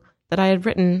song that I had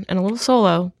written and a little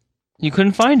solo. You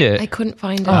couldn't find it. I couldn't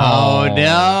find it. Oh, no.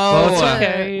 Well, it's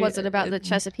okay. Was it about the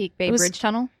Chesapeake Bay It was- Bridge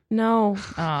Tunnel? No,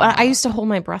 but I used to hold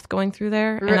my breath going through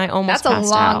there, and I almost That's a passed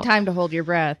long out. time to hold your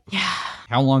breath. Yeah,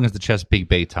 How long is the Chesapeake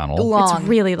Bay Tunnel? Long. it's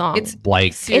really long. It's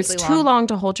Like, It's seriously too long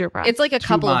to hold your breath. It's like a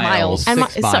couple of miles. and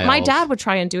six my miles. dad would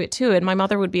try and do it too, and my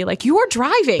mother would be like, "You're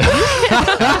driving."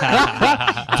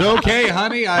 it's okay,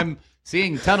 honey. I'm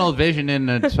seeing tunnel vision in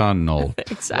a tunnel.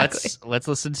 Exactly. Let's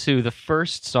listen to the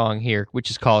first song here,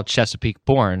 which is called Chesapeake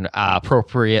Born.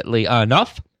 Appropriately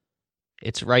enough,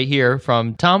 it's right here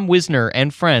from Tom Wisner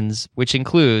and Friends, which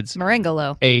includes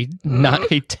Marangolo. not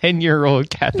a 10-year-old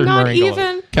Catherine Not Marangolo.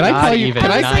 even. Can I Not call you? even.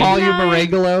 Can I Not call you even.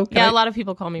 Marangolo? Yeah, a lot of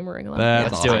people call me Marangolo.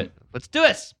 That's Let's do it. Let's do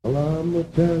this. Well, I'm a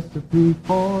Chesapeake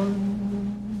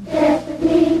born.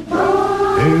 Chesapeake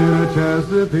born. In a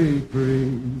Chesapeake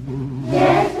free.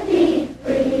 Chesapeake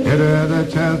free. In a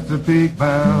Chesapeake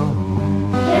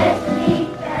bound.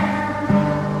 Chesapeake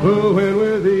bound. Flowing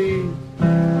with ease.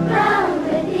 Flowing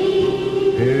with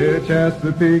ease. In a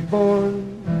Chesapeake born.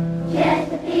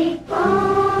 Chesapeake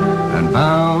born. And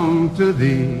bound to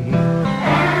thee.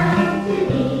 Bound to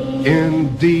thee.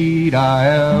 Indeed I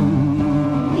am.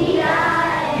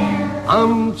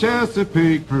 I'm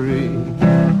Chesapeake free.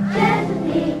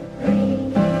 Chesapeake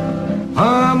free.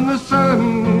 I'm the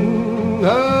son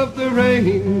of the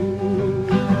rain,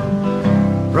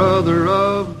 brother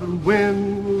of the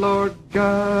wind. Lord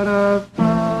God, I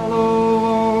follow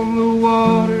on the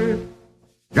water.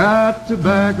 Got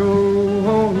tobacco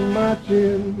on my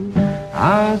chin.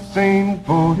 I sing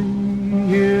 40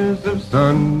 years of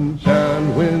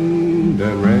sunshine, wind,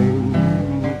 and rain.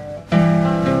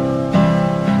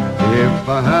 If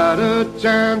I had a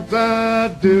chance,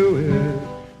 I'd do it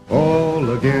all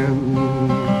again.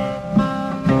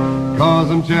 'Cause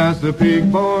I'm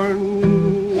Chesapeake born.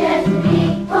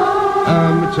 Chesapeake born.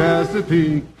 I'm a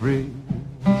Chesapeake free.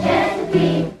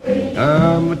 Chesapeake free.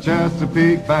 I'm a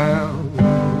Chesapeake bound.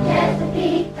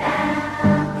 Chesapeake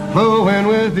bound. Flowing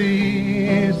with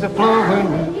ease, flowing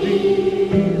with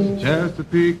ease.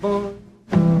 Chesapeake born.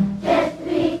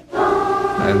 Chesapeake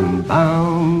born. And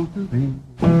bound to thee.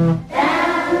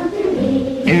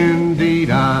 Indeed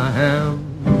I am.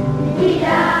 Indeed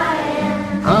I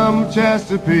am. I'm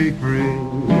Chesapeake free.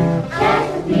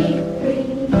 Chesapeake free.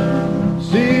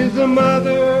 She's the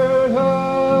mother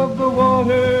of the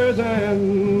waters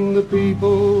and the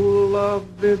people of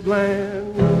this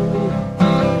land.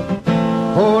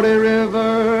 40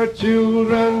 river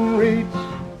children reach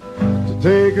to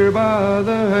take her by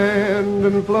the hand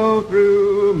and flow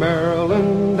through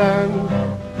Maryland and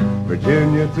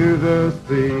Virginia to the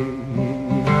sea.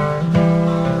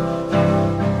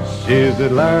 She's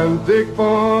Atlantic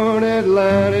born,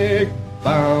 Atlantic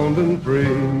bound and free.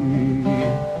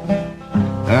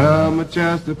 And I'm a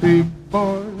Chesapeake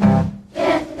born.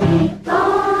 Chesapeake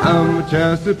born. I'm a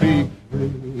Chesapeake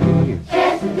free.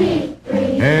 Chesapeake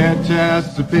free. And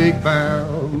Chesapeake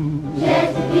bound.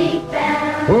 Chesapeake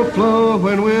bound. Oh,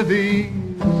 flowing with ease.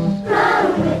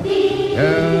 Flowing with ease.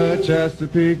 Yeah,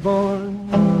 Chesapeake born.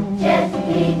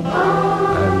 Chesapeake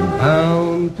born. And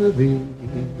bound to thee.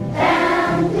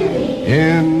 Bound to thee.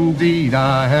 Indeed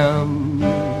I am.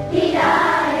 Indeed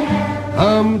I am.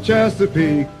 I'm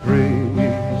Chesapeake free.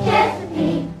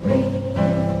 Chesapeake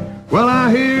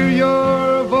I hear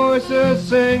your voices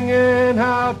singing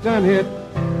out, and it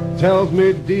tells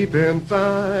me deep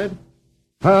inside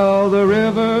how the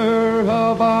river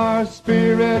of our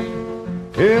spirit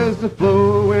is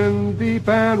flowing deep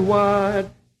and wide.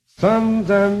 Sons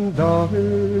and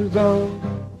daughters of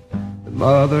the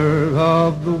mother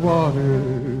of the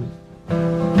waters,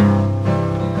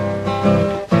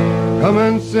 come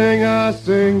and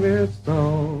sing this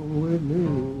song with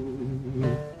me.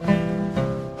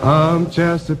 I'm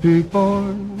Chesapeake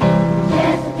born,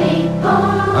 Chesapeake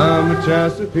born. I'm a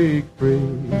Chesapeake free,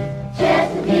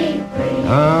 Chesapeake free.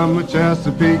 I'm a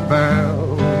Chesapeake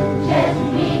bound.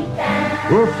 Chesapeake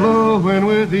bound. We're flowing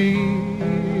with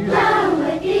ease, Flow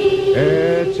with ease.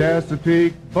 yeah,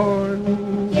 Chesapeake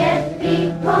born,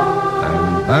 Chesapeake born.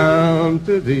 I'm bound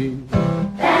to thee.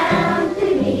 Bound to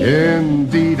thee.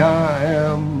 Indeed I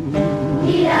am.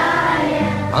 Indeed I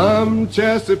am. I'm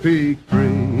Chesapeake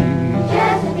free.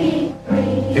 Chesapeake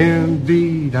free.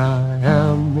 Indeed I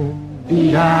am.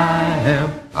 Indeed I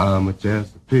am. I'm a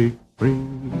Chesapeake free.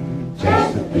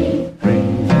 Chesapeake free.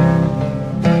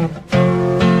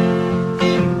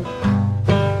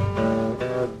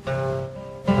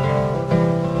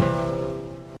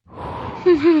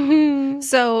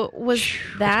 So was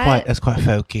That's quite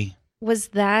folky. was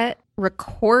that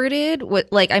recorded?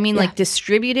 What, like, I mean, Yeah. like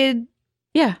distributed?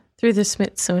 Yeah, through the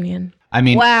Smithsonian. I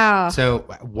mean, Wow. So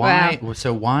why?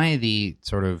 So why the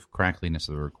sort of crackliness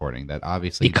of the recording? That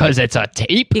obviously Because it's a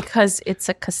tape, Because it's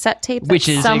a cassette tape that which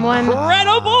is someone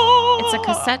incredible. it's a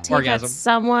cassette tape Orgasm. that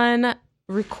someone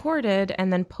recorded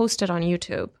and then posted on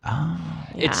YouTube. Yeah.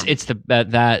 It's the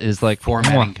that is like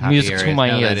Formatting copy music to areas. my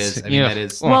No, that ears. is- I mean, that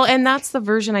is- Well, and that's the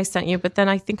version I sent you, but then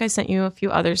I think I sent you a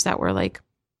few others that were like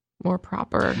more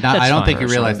proper. No, I That's don't fine. think you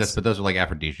realize Versions. this, but those are like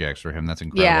aphrodisiacs for him. That's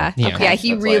incredible. Yeah. Yeah. Yeah. Okay.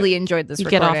 He That's really enjoyed this You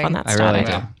get recording. off on that I really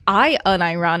static. do. I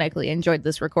unironically enjoyed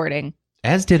this recording.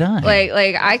 As did I.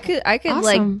 Like I could Awesome.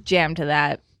 like jam to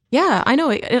that. Yeah, I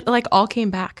know. It like all came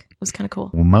back. It was kind of cool.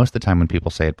 Well, most of the time when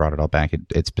people say it brought it all back,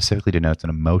 it specifically denotes an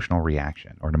emotional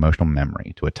reaction or an emotional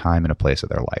memory to a time and a place of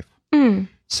their life. Mm.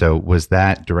 So was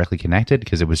that directly connected?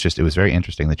 Because it was very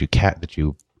interesting that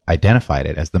you identified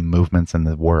it as the movements and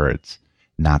the words,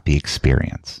 not the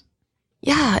experience.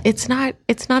 Yeah, it's not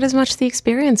as much the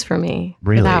experience for me.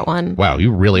 for Really? that one. Wow,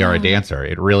 you really are a dancer.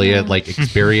 It really is like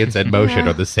experience and motion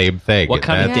Yeah. are the same thing. What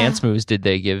kind of Yeah. dance moves did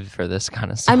they give for this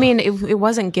kind of stuff? I mean, it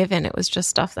wasn't given. It was just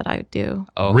stuff that I would do.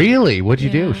 oh, Really? What'd you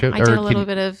do? Yeah, Show- I did or a can- little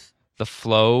bit of the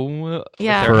flow. with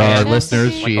Yeah. their For our hands?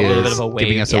 listeners, Like she a little is bit of a wave.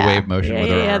 giving us a wave motion yeah, with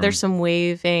her yeah. arm. There's some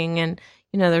waving, and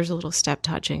there's a little step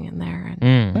touching in there,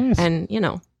 Mm. Nice. and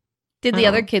Did the Oh.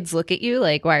 other kids look at you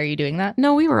like, why are you doing that?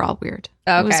 no, we were all weird.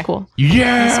 Oh, It was okay. cool.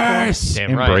 Yes!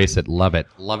 Damn right. Embrace it. Love it.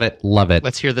 Love it. Love it.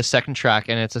 Let's hear the second track,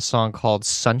 and it's a song called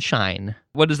Sunshine.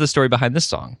 What is the story behind this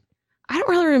song? I don't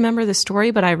really remember the story,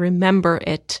 but I remember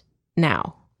it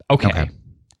now. Okay.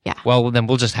 Yeah. Well, then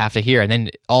we'll just have to hear, and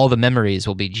then all the memories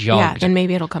will be Yeah, jogged. then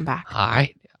maybe it'll come back. All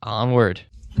right, onward.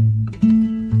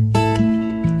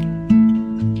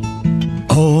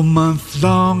 All month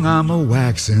long I'm a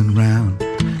waxing round.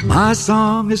 My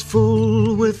song is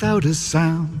full without a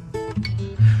sound,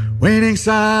 waiting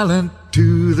silent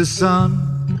to the sun.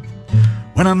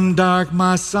 When I'm dark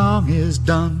my song is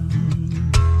done.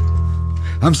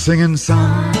 I'm singing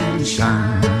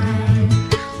sunshine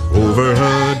over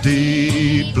a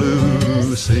deep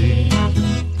blue sea.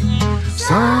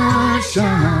 Sunshine,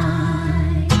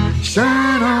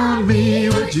 shine on me,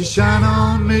 would you shine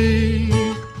on me?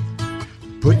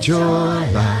 Put your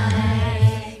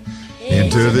light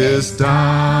into this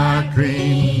dark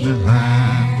green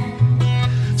land.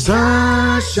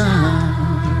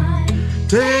 Sunshine,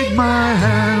 take my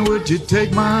hand, would you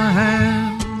take my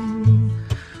hand?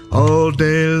 All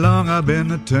day long I've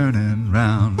been a-turning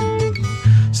round.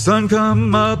 Sun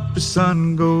come up,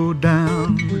 sun go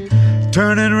down,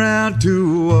 turning round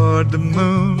toward the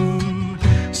moon,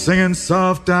 singing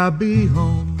soft, I'll be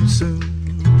home soon.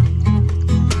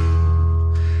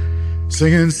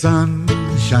 Singing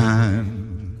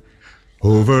sunshine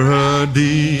over a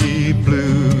deep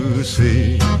blue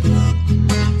sea.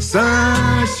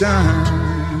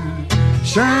 Sunshine,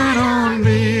 shine on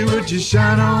me, would you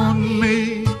shine on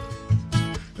me?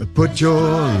 Put your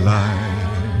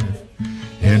light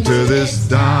into this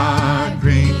dark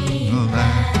green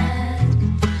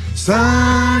land.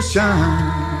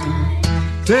 Sunshine,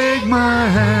 take my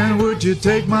hand, would you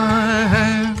take my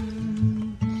hand?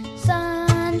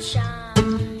 Sunshine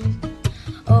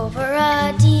over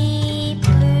a deep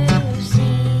blue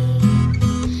sea.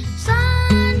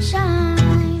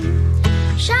 Sunshine,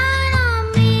 shine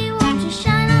on me, won't you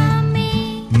shine on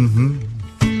me? Mm-hmm.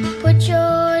 Put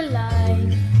your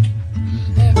light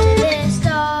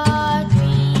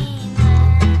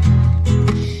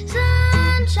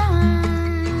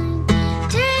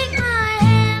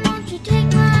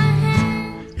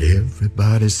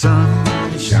bright as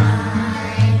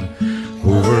sunshine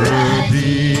over a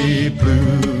deep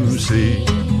blue sea.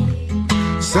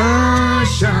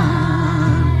 Sunshine,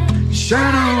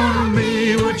 shine on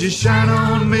me, would you shine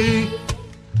on me?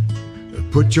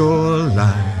 Put your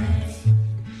light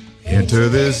into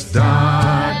this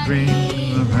dark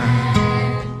dreamland.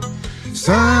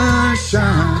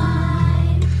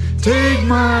 Sunshine, take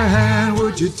my hand,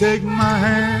 would you take my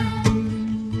hand?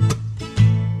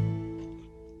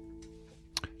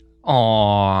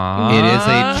 Aww. It is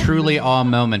a truly awe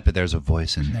moment, but there's a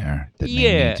voice in there that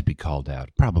may need to be called out.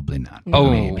 Probably not. No,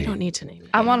 Maybe. we don't need to name it.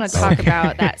 I want to talk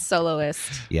about that soloist.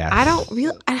 Yes. I don't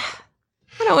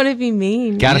want to be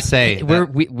mean. Gotta say,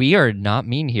 We are not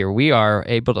mean here. We are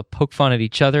able to poke fun at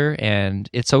each other, and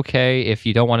it's okay if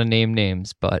you don't want to name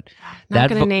names. But Not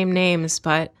going to name names,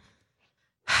 but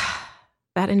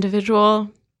that individual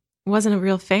wasn't a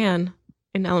real fan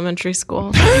in elementary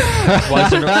school.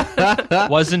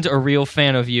 wasn't a real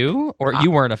fan of you, or you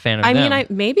weren't a fan of them. I mean,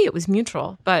 maybe it was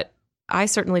mutual, but I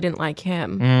certainly didn't like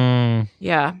him.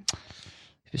 Yeah.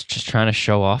 He was just trying to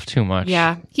show off too much.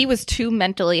 Yeah. He was too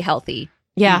mentally healthy.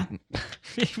 Yeah.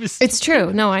 He was. It's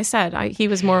true. No, I said he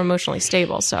was more emotionally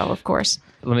stable, so of course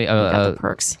Let me he got the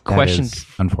perks. question. That is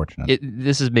unfortunate.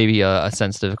 This is maybe a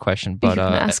sensitive question, but You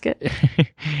can ask it.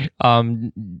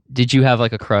 did you have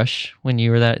like a crush when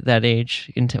you were that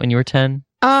age? When you were 10?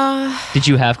 Did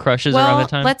you have crushes Well, around that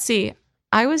time? let's see.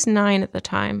 I was 9 at the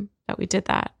time that we did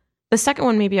that. The second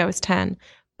one, maybe I was 10,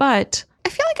 but I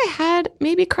feel like I had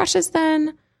maybe crushes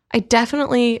then. I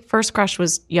definitely first crush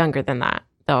was younger than that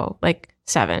though, like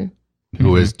 7.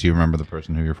 Who is? Do you remember the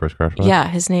person who your first crush was? Yeah,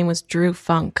 his name was Drew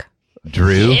Funk.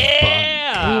 Drew.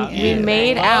 We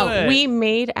made out. We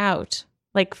made out,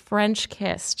 like French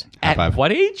kissed. High five.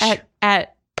 What age?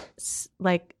 At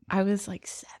like I was like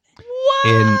 7.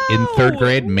 In third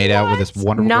grade, made out with this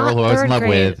wonderful Not girl who I was in third love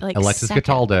grade, with, like Alexis second.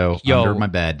 Cataldo, Yo. under my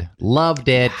bed. Loved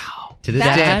it. To this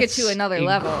That day. took it to another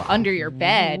level. Under your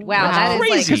bed. Wow, that is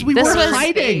Crazy, like because we This were was-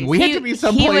 hiding. We had to be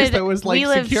someplace that was like we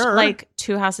lived secure. like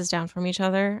 2 houses down from each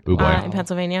other Ooh, boy. in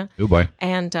Pennsylvania. Oh boy.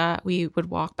 And we would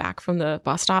walk back from the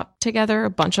bus stop together, a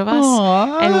bunch of us.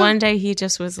 And one day he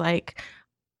just was like,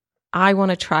 I want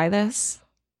to try this.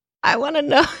 I want to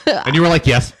know. And you were like,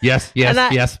 yes, yes, yes,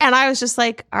 yes. And I was just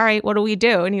like, all right, what do we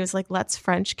do? And he was like, let's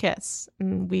French kiss.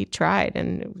 And we tried,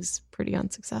 and it was pretty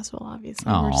unsuccessful,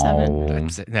 obviously. We were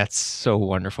 7. That's so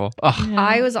wonderful. Oh, Yeah.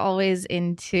 I was always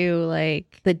into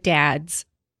like the dads.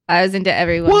 I was into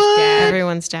everyone's dads.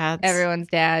 Everyone's dads. Everyone's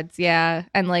dads, yeah.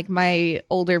 And like my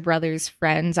older brother's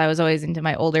friends. I was always into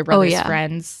my older brother's yeah.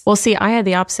 friends. Well, see, I had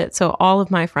the opposite. So all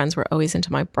of my friends were always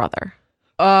into my brother.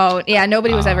 Oh, yeah.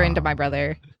 Nobody was ever into my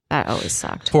brother. That always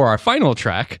sucked. for our final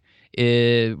track,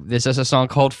 this is a song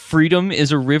called "Freedom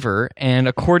Is a River," and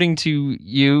according to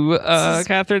you,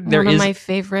 Catherine, One of my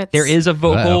favorites. there is a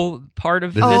vocal part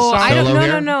of this Oh, song. I don't Solo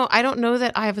here? no. I don't know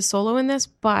that I have a solo in this,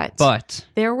 but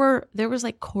there was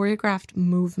like choreographed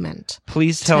movement.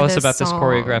 Please tell to us this about this song.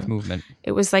 choreographed movement.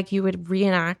 It was like you would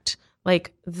reenact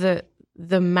like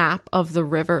the map of the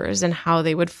rivers and how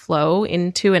they would flow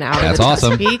into and out That's of the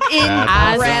awesome. Chesapeake.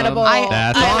 That's Incredible. awesome.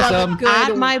 That's I love awesome. it.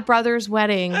 At my brother's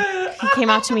wedding, he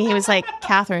came out to me. He was like,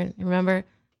 "Catherine, remember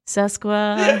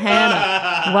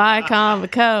Susquehanna,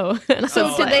 Wycomico?" And I So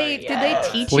was did like, they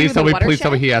teach you Please the tell me. watershed? Please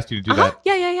tell me he asked you to do Uh-huh. that.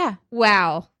 Yeah.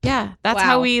 Wow. Yeah, that's Wow.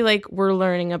 how we like were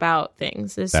learning about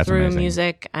things is That's through amazing.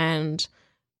 music and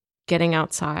getting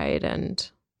outside and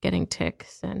getting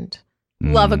ticks and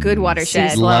Love a good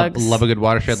watershed. Love, Slugs. love a good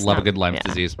watershed. Love a Slug, good Lyme yeah.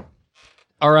 disease.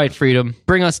 All right, Freedom,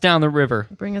 bring us down the river.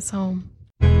 bring us home.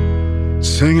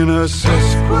 Singing a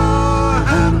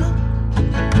Susquehanna,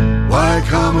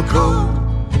 Wycomico,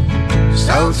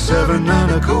 South Seven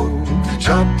Nanaco,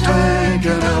 Choptank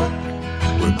and out.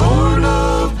 We're born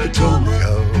of Potomac,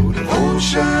 out of Old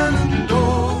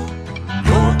Shenandoah,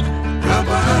 York,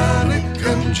 Rappahannock,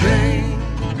 and James.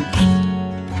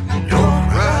 York,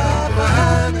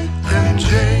 Rappahannock, and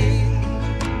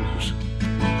James.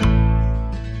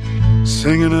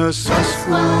 Singing a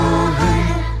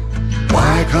Susquehanna,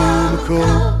 Wycomico,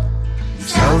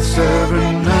 South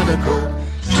Seven Nanaco,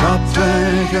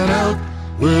 Choptank and out.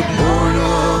 We're born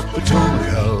of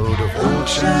Potomac, out of Old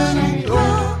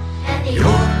Shenandoah,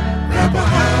 York,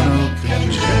 Rappahannock,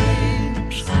 and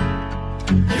James.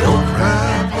 York,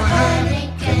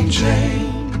 Rappahannock, and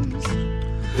James.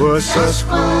 We're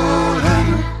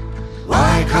Susquehanna,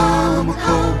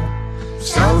 Wycomico,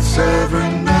 South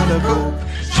Seven Nanaco,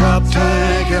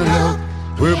 Choptank and out.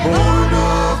 We're born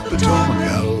of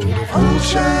Potomac, out of Old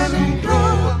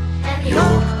Shenandoah,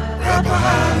 York,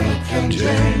 Rappahannock, and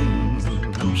James.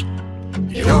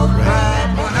 York,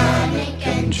 Rappahannock,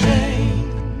 and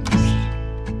James.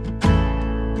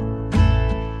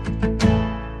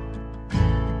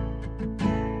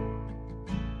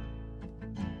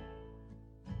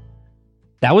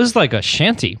 That was like a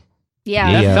shanty.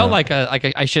 Yeah. That Yeah. felt like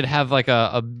I should have like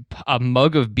a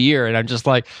mug of beer, and I'm just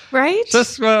like, Right?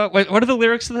 what are the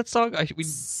lyrics of that song?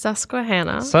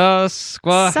 Susquehanna.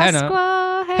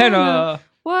 Susquehanna. Henna.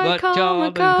 What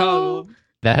call McCall?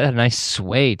 That had a nice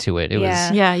sway to it. It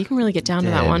was, Yeah, you can really get down to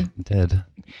that one. Did.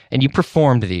 and you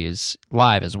performed these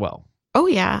live as well. Oh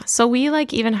yeah. So we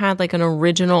like even had like an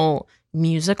original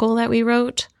musical that we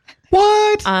wrote.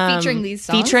 What? Featuring these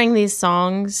songs? Featuring these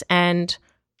songs, and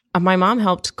my mom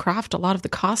helped craft a lot of the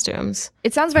costumes.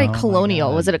 It sounds very Oh my colonial.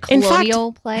 God. Was it a In fact-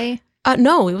 colonial play?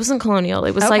 No, it wasn't colonial.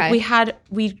 It was Okay. like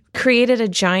we created a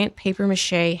giant paper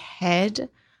mache head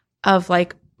of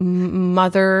like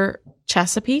Mother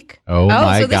Chesapeake. Oh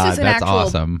my so this God, is an that's actual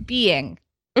awesome. being.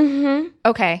 Mm-hmm.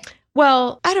 Okay.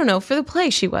 Well, I don't know. For the play,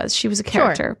 she was a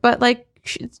character, but like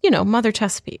Mother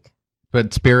Chesapeake.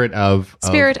 But spirit of of-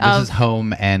 this is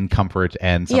home and comfort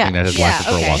and something that has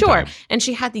lasted for a long Sure. time. And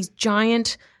she had these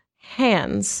giant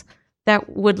hands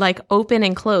that would like open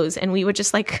and close, and we would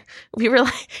just like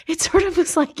it sort of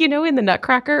was like in the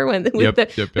Nutcracker when with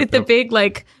the big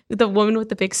like the woman with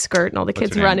the big skirt and all the What's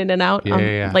kids her name? run in and out.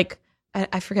 Yeah. Like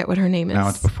I forget what her name is. No,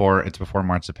 it's before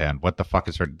Marzipan. What the fuck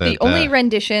is her? The only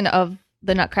rendition of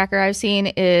the Nutcracker I've seen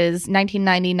is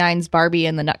 1999's Barbie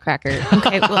and the Nutcracker.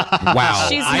 Okay, well, Wow.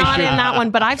 she's I not should- in that one,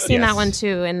 but I've seen Yes. that one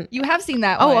too. And You have seen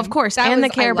that one. of course, That and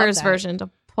was- the Care I love Bears that. version to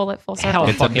pull it full circle. Hell,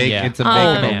 It's a fucking big, yeah. it's a big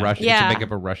of a man. Russian. Yeah. It's a big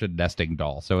of a Russian nesting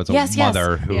doll. So it's a Yes, yes.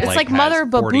 mother who It's like has Mother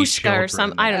 40 Babushka or children.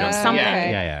 some- I don't know, Yeah. something.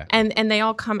 Yeah. and they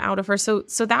all come out of her. So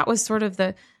that was sort of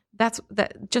that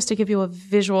just to give you a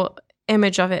visual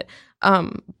image of it.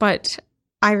 But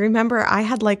I remember I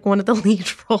had like one of the lead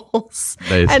roles,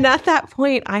 Nice. and at that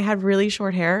point I had really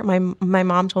short hair. My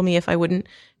mom told me if I wouldn't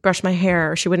brush my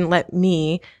hair, or she wouldn't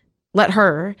let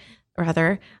her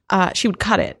rather, she would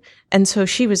cut it. And so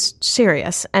she was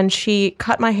serious, and she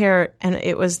cut my hair, and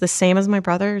it was the same as my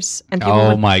brother's. And people Oh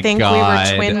would my think God. we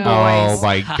were twin boys. Oh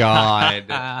my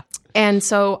God. And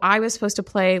so I was supposed to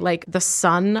play like the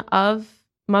son of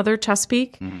Mother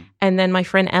Chesapeake. Mhm. And then my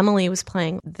friend Emily was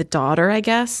playing the daughter, I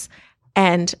guess.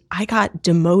 And I got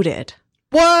demoted.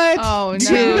 What? Oh,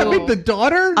 Dude, the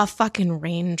daughter? A fucking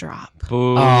raindrop.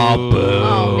 Boo. Oh, boo.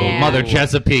 Oh, man. Mother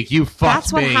Chesapeake, you fucked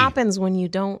That's what me. happens when you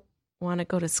don't want to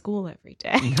go to school every day.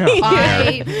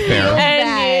 I feel Fair. that.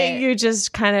 And you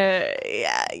just kind of,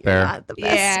 you're Fair. not the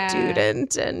best Yeah.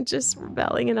 student and just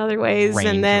rebelling in other ways.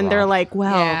 Raindrop. And then they're like,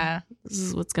 well, Yeah. this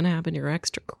is what's going to happen to your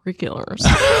extracurriculars.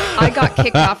 I got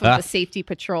kicked off of the safety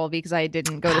patrol because I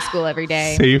didn't go to school every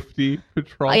day. Safety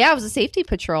patrol. Yeah, it was a safety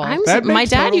patrol. That My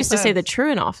makes dad total used to say sense. the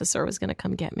truant officer was going to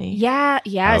come get me. Yeah,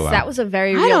 yes, Oh, wow. that was a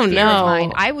very I real don't fear know. of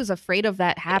mine. I was afraid of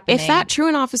that happening. If that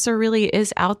truant officer really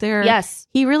is out there, Yes.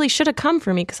 he really should have come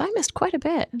for me because I missed quite a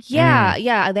bit.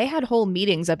 Yeah, they had whole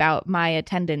meetings about my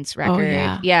attendance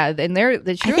record. yeah. And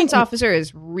the truant officer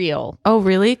is real. Oh,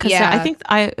 really? Because Yeah. I think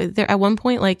at one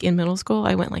point, like in middle school,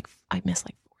 I missed like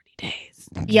 40 days.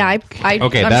 Yeah, Okay, I'm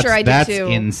that's, sure I did that's too.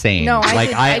 insane. No,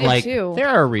 I did like too. There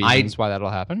are reasons why that'll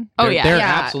happen. Oh, there, yeah. there are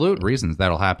Yeah. absolute reasons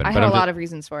that'll happen. I but had a I'm lot just- of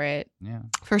reasons for it. yeah.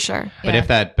 For sure. But Yeah. if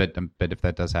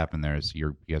that does happen,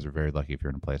 you guys are very lucky if you're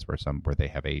in a place where they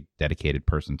have a dedicated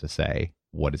person to say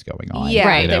what is going on. Yeah,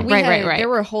 Right, you know? we right, had- right. There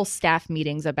were whole staff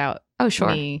meetings about Oh, sure.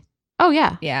 me. Oh,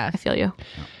 yeah. Yeah. I feel you.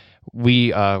 We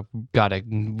got a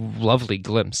lovely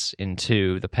glimpse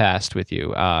into the past with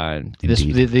you.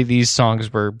 Indeed. These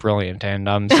songs were brilliant, and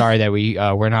I'm sorry that we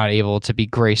were not able to be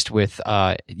graced with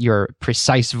your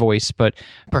precise voice, but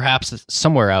perhaps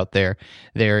somewhere out there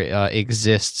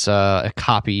exists a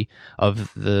copy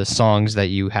of the songs that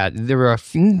you had. There were a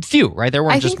few, right? There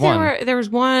weren't I just think one. there was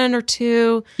one or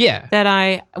two Yeah. that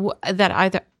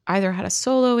that either had a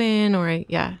solo in or I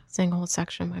sang a whole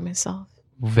section by myself.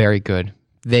 Very good.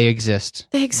 They exist.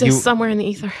 They exist You- somewhere in the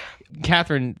ether.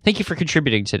 Catherine, thank you for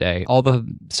contributing today. All the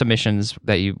submissions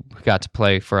that you got to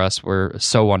play for us were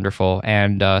so wonderful,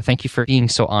 and thank you for being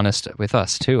so honest with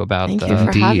us too about Thank you for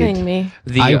Indeed. having me.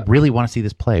 I really want to see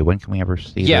this play. When can we ever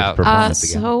see Yeah, this performance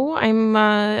again? So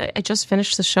I just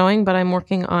finished the showing, but I'm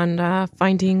working on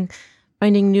finding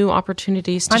new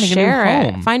opportunities to Finding a new share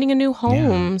it. home. Finding a new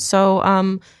home.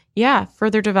 So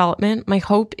further development. My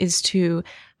hope is to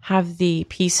have the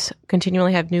piece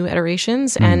continually have new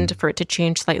iterations and for it to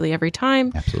change slightly every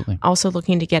time. Absolutely. Also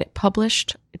looking to get it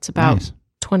published. It's about Nice.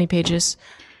 20 pages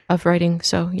of writing.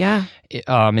 So yeah.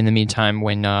 In the meantime,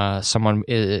 when someone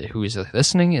who is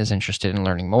listening is interested in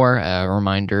learning more, a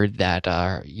reminder that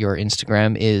your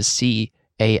Instagram is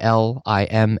CALIME,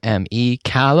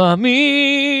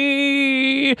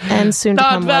 Calamine. Valerie. And soon to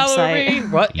come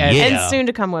website. What? And soon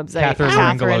to come website.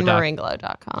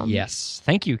 CatherineMaringolo.com. Yes.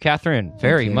 Thank you, Catherine,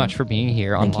 very much for being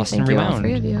here on Lost and Rewound. All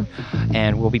three of you.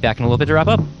 And we'll be back in a little bit to wrap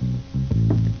up.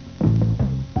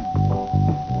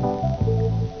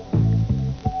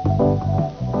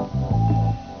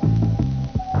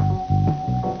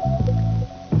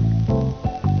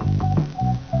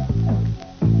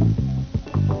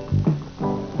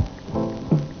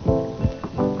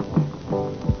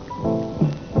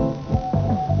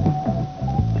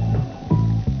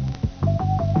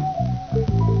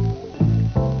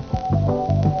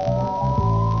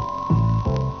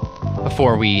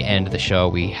 Before we end the show,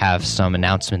 we have some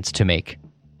announcements to make.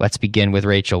 Let's begin with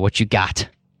Rachel. What you got?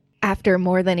 After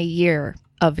more than a year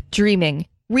of dreaming,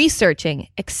 researching,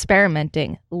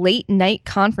 experimenting, late night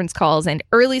conference calls, and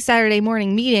early Saturday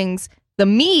morning meetings, the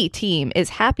Me team is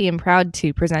happy and proud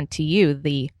to present to you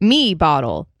the Me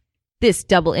bottle. This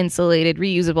double insulated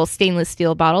reusable stainless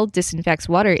steel bottle disinfects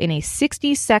water in a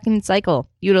 60-second cycle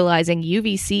utilizing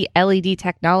UVC LED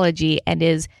technology and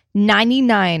is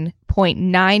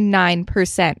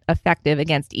 99.99% effective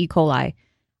against E. coli.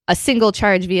 A single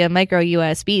charge via micro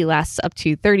USB lasts up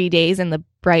to 30 days, and the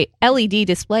bright LED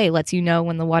display lets you know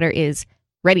when the water is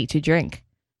ready to drink.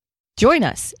 Join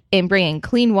us in bringing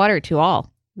clean water to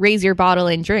all. Raise your bottle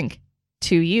and drink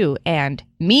to you and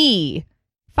me.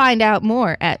 Find out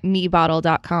more at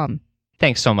mebottle.com.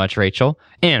 Thanks so much, Rachel.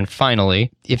 And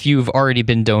finally, if you've already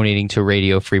been donating to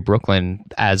Radio Free Brooklyn,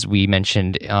 as we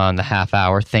mentioned on the half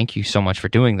hour, thank you so much for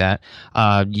doing that.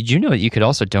 Did you know that you could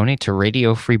also donate to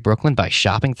Radio Free Brooklyn by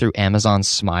shopping through Amazon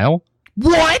Smile?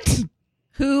 What?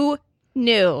 Who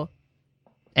knew?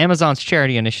 Amazon's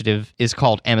charity initiative is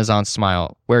called Amazon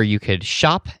Smile, where you could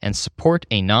shop and support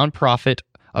a nonprofit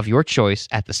of your choice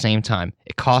at the same time.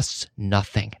 It costs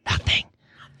nothing.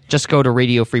 Just go to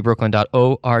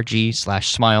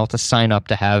radiofreebrooklyn.org/smile to sign up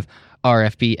to have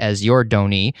RFB as your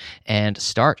donee and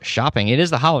start shopping. It is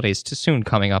the holidays too soon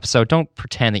coming up, so don't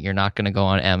pretend that you're not going to go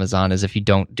on Amazon as if you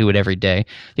don't do it every day.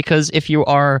 Because if you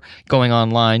are going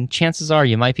online, chances are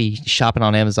you might be shopping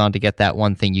on Amazon to get that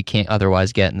one thing you can't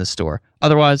otherwise get in the store.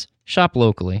 Otherwise, shop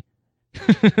locally.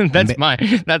 That's my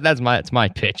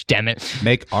pitch. Damn it!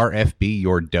 Make RFB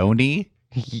your donee.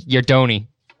 Your donee.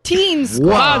 Teen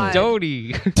Squad.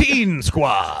 Teen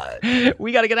Squad.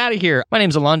 We got to get out of here. My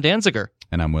name's Alon Danziger.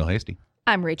 And I'm Will Hasty.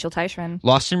 I'm Rachel Teichman.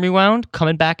 Lost and Rewound,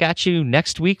 coming back at you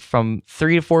next week from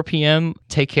 3 to 4 p.m.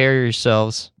 Take care of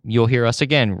yourselves. You'll hear us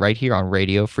again right here on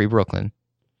Radio Free Brooklyn.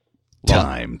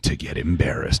 Time to get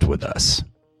embarrassed with us.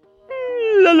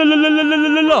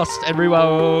 Lost and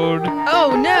Rewound.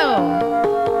 Oh, no.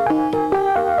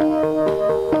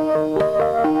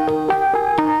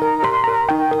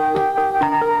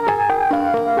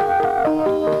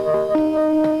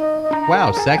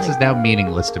 Wow, sex is now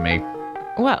meaningless to me.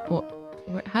 What?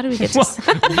 How do we get to wow.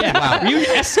 You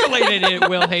escalated it,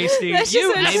 Will Hastings.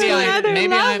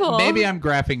 Maybe I'm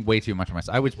graphing way too much of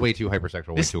myself. I was way too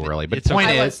hypersexual way too early. But the point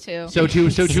is, too. so to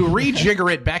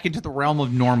rejigger it back into the realm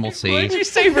of normalcy. What did you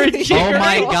say, rejigger? Oh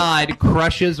my God,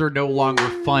 crushes are no longer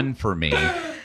fun for me.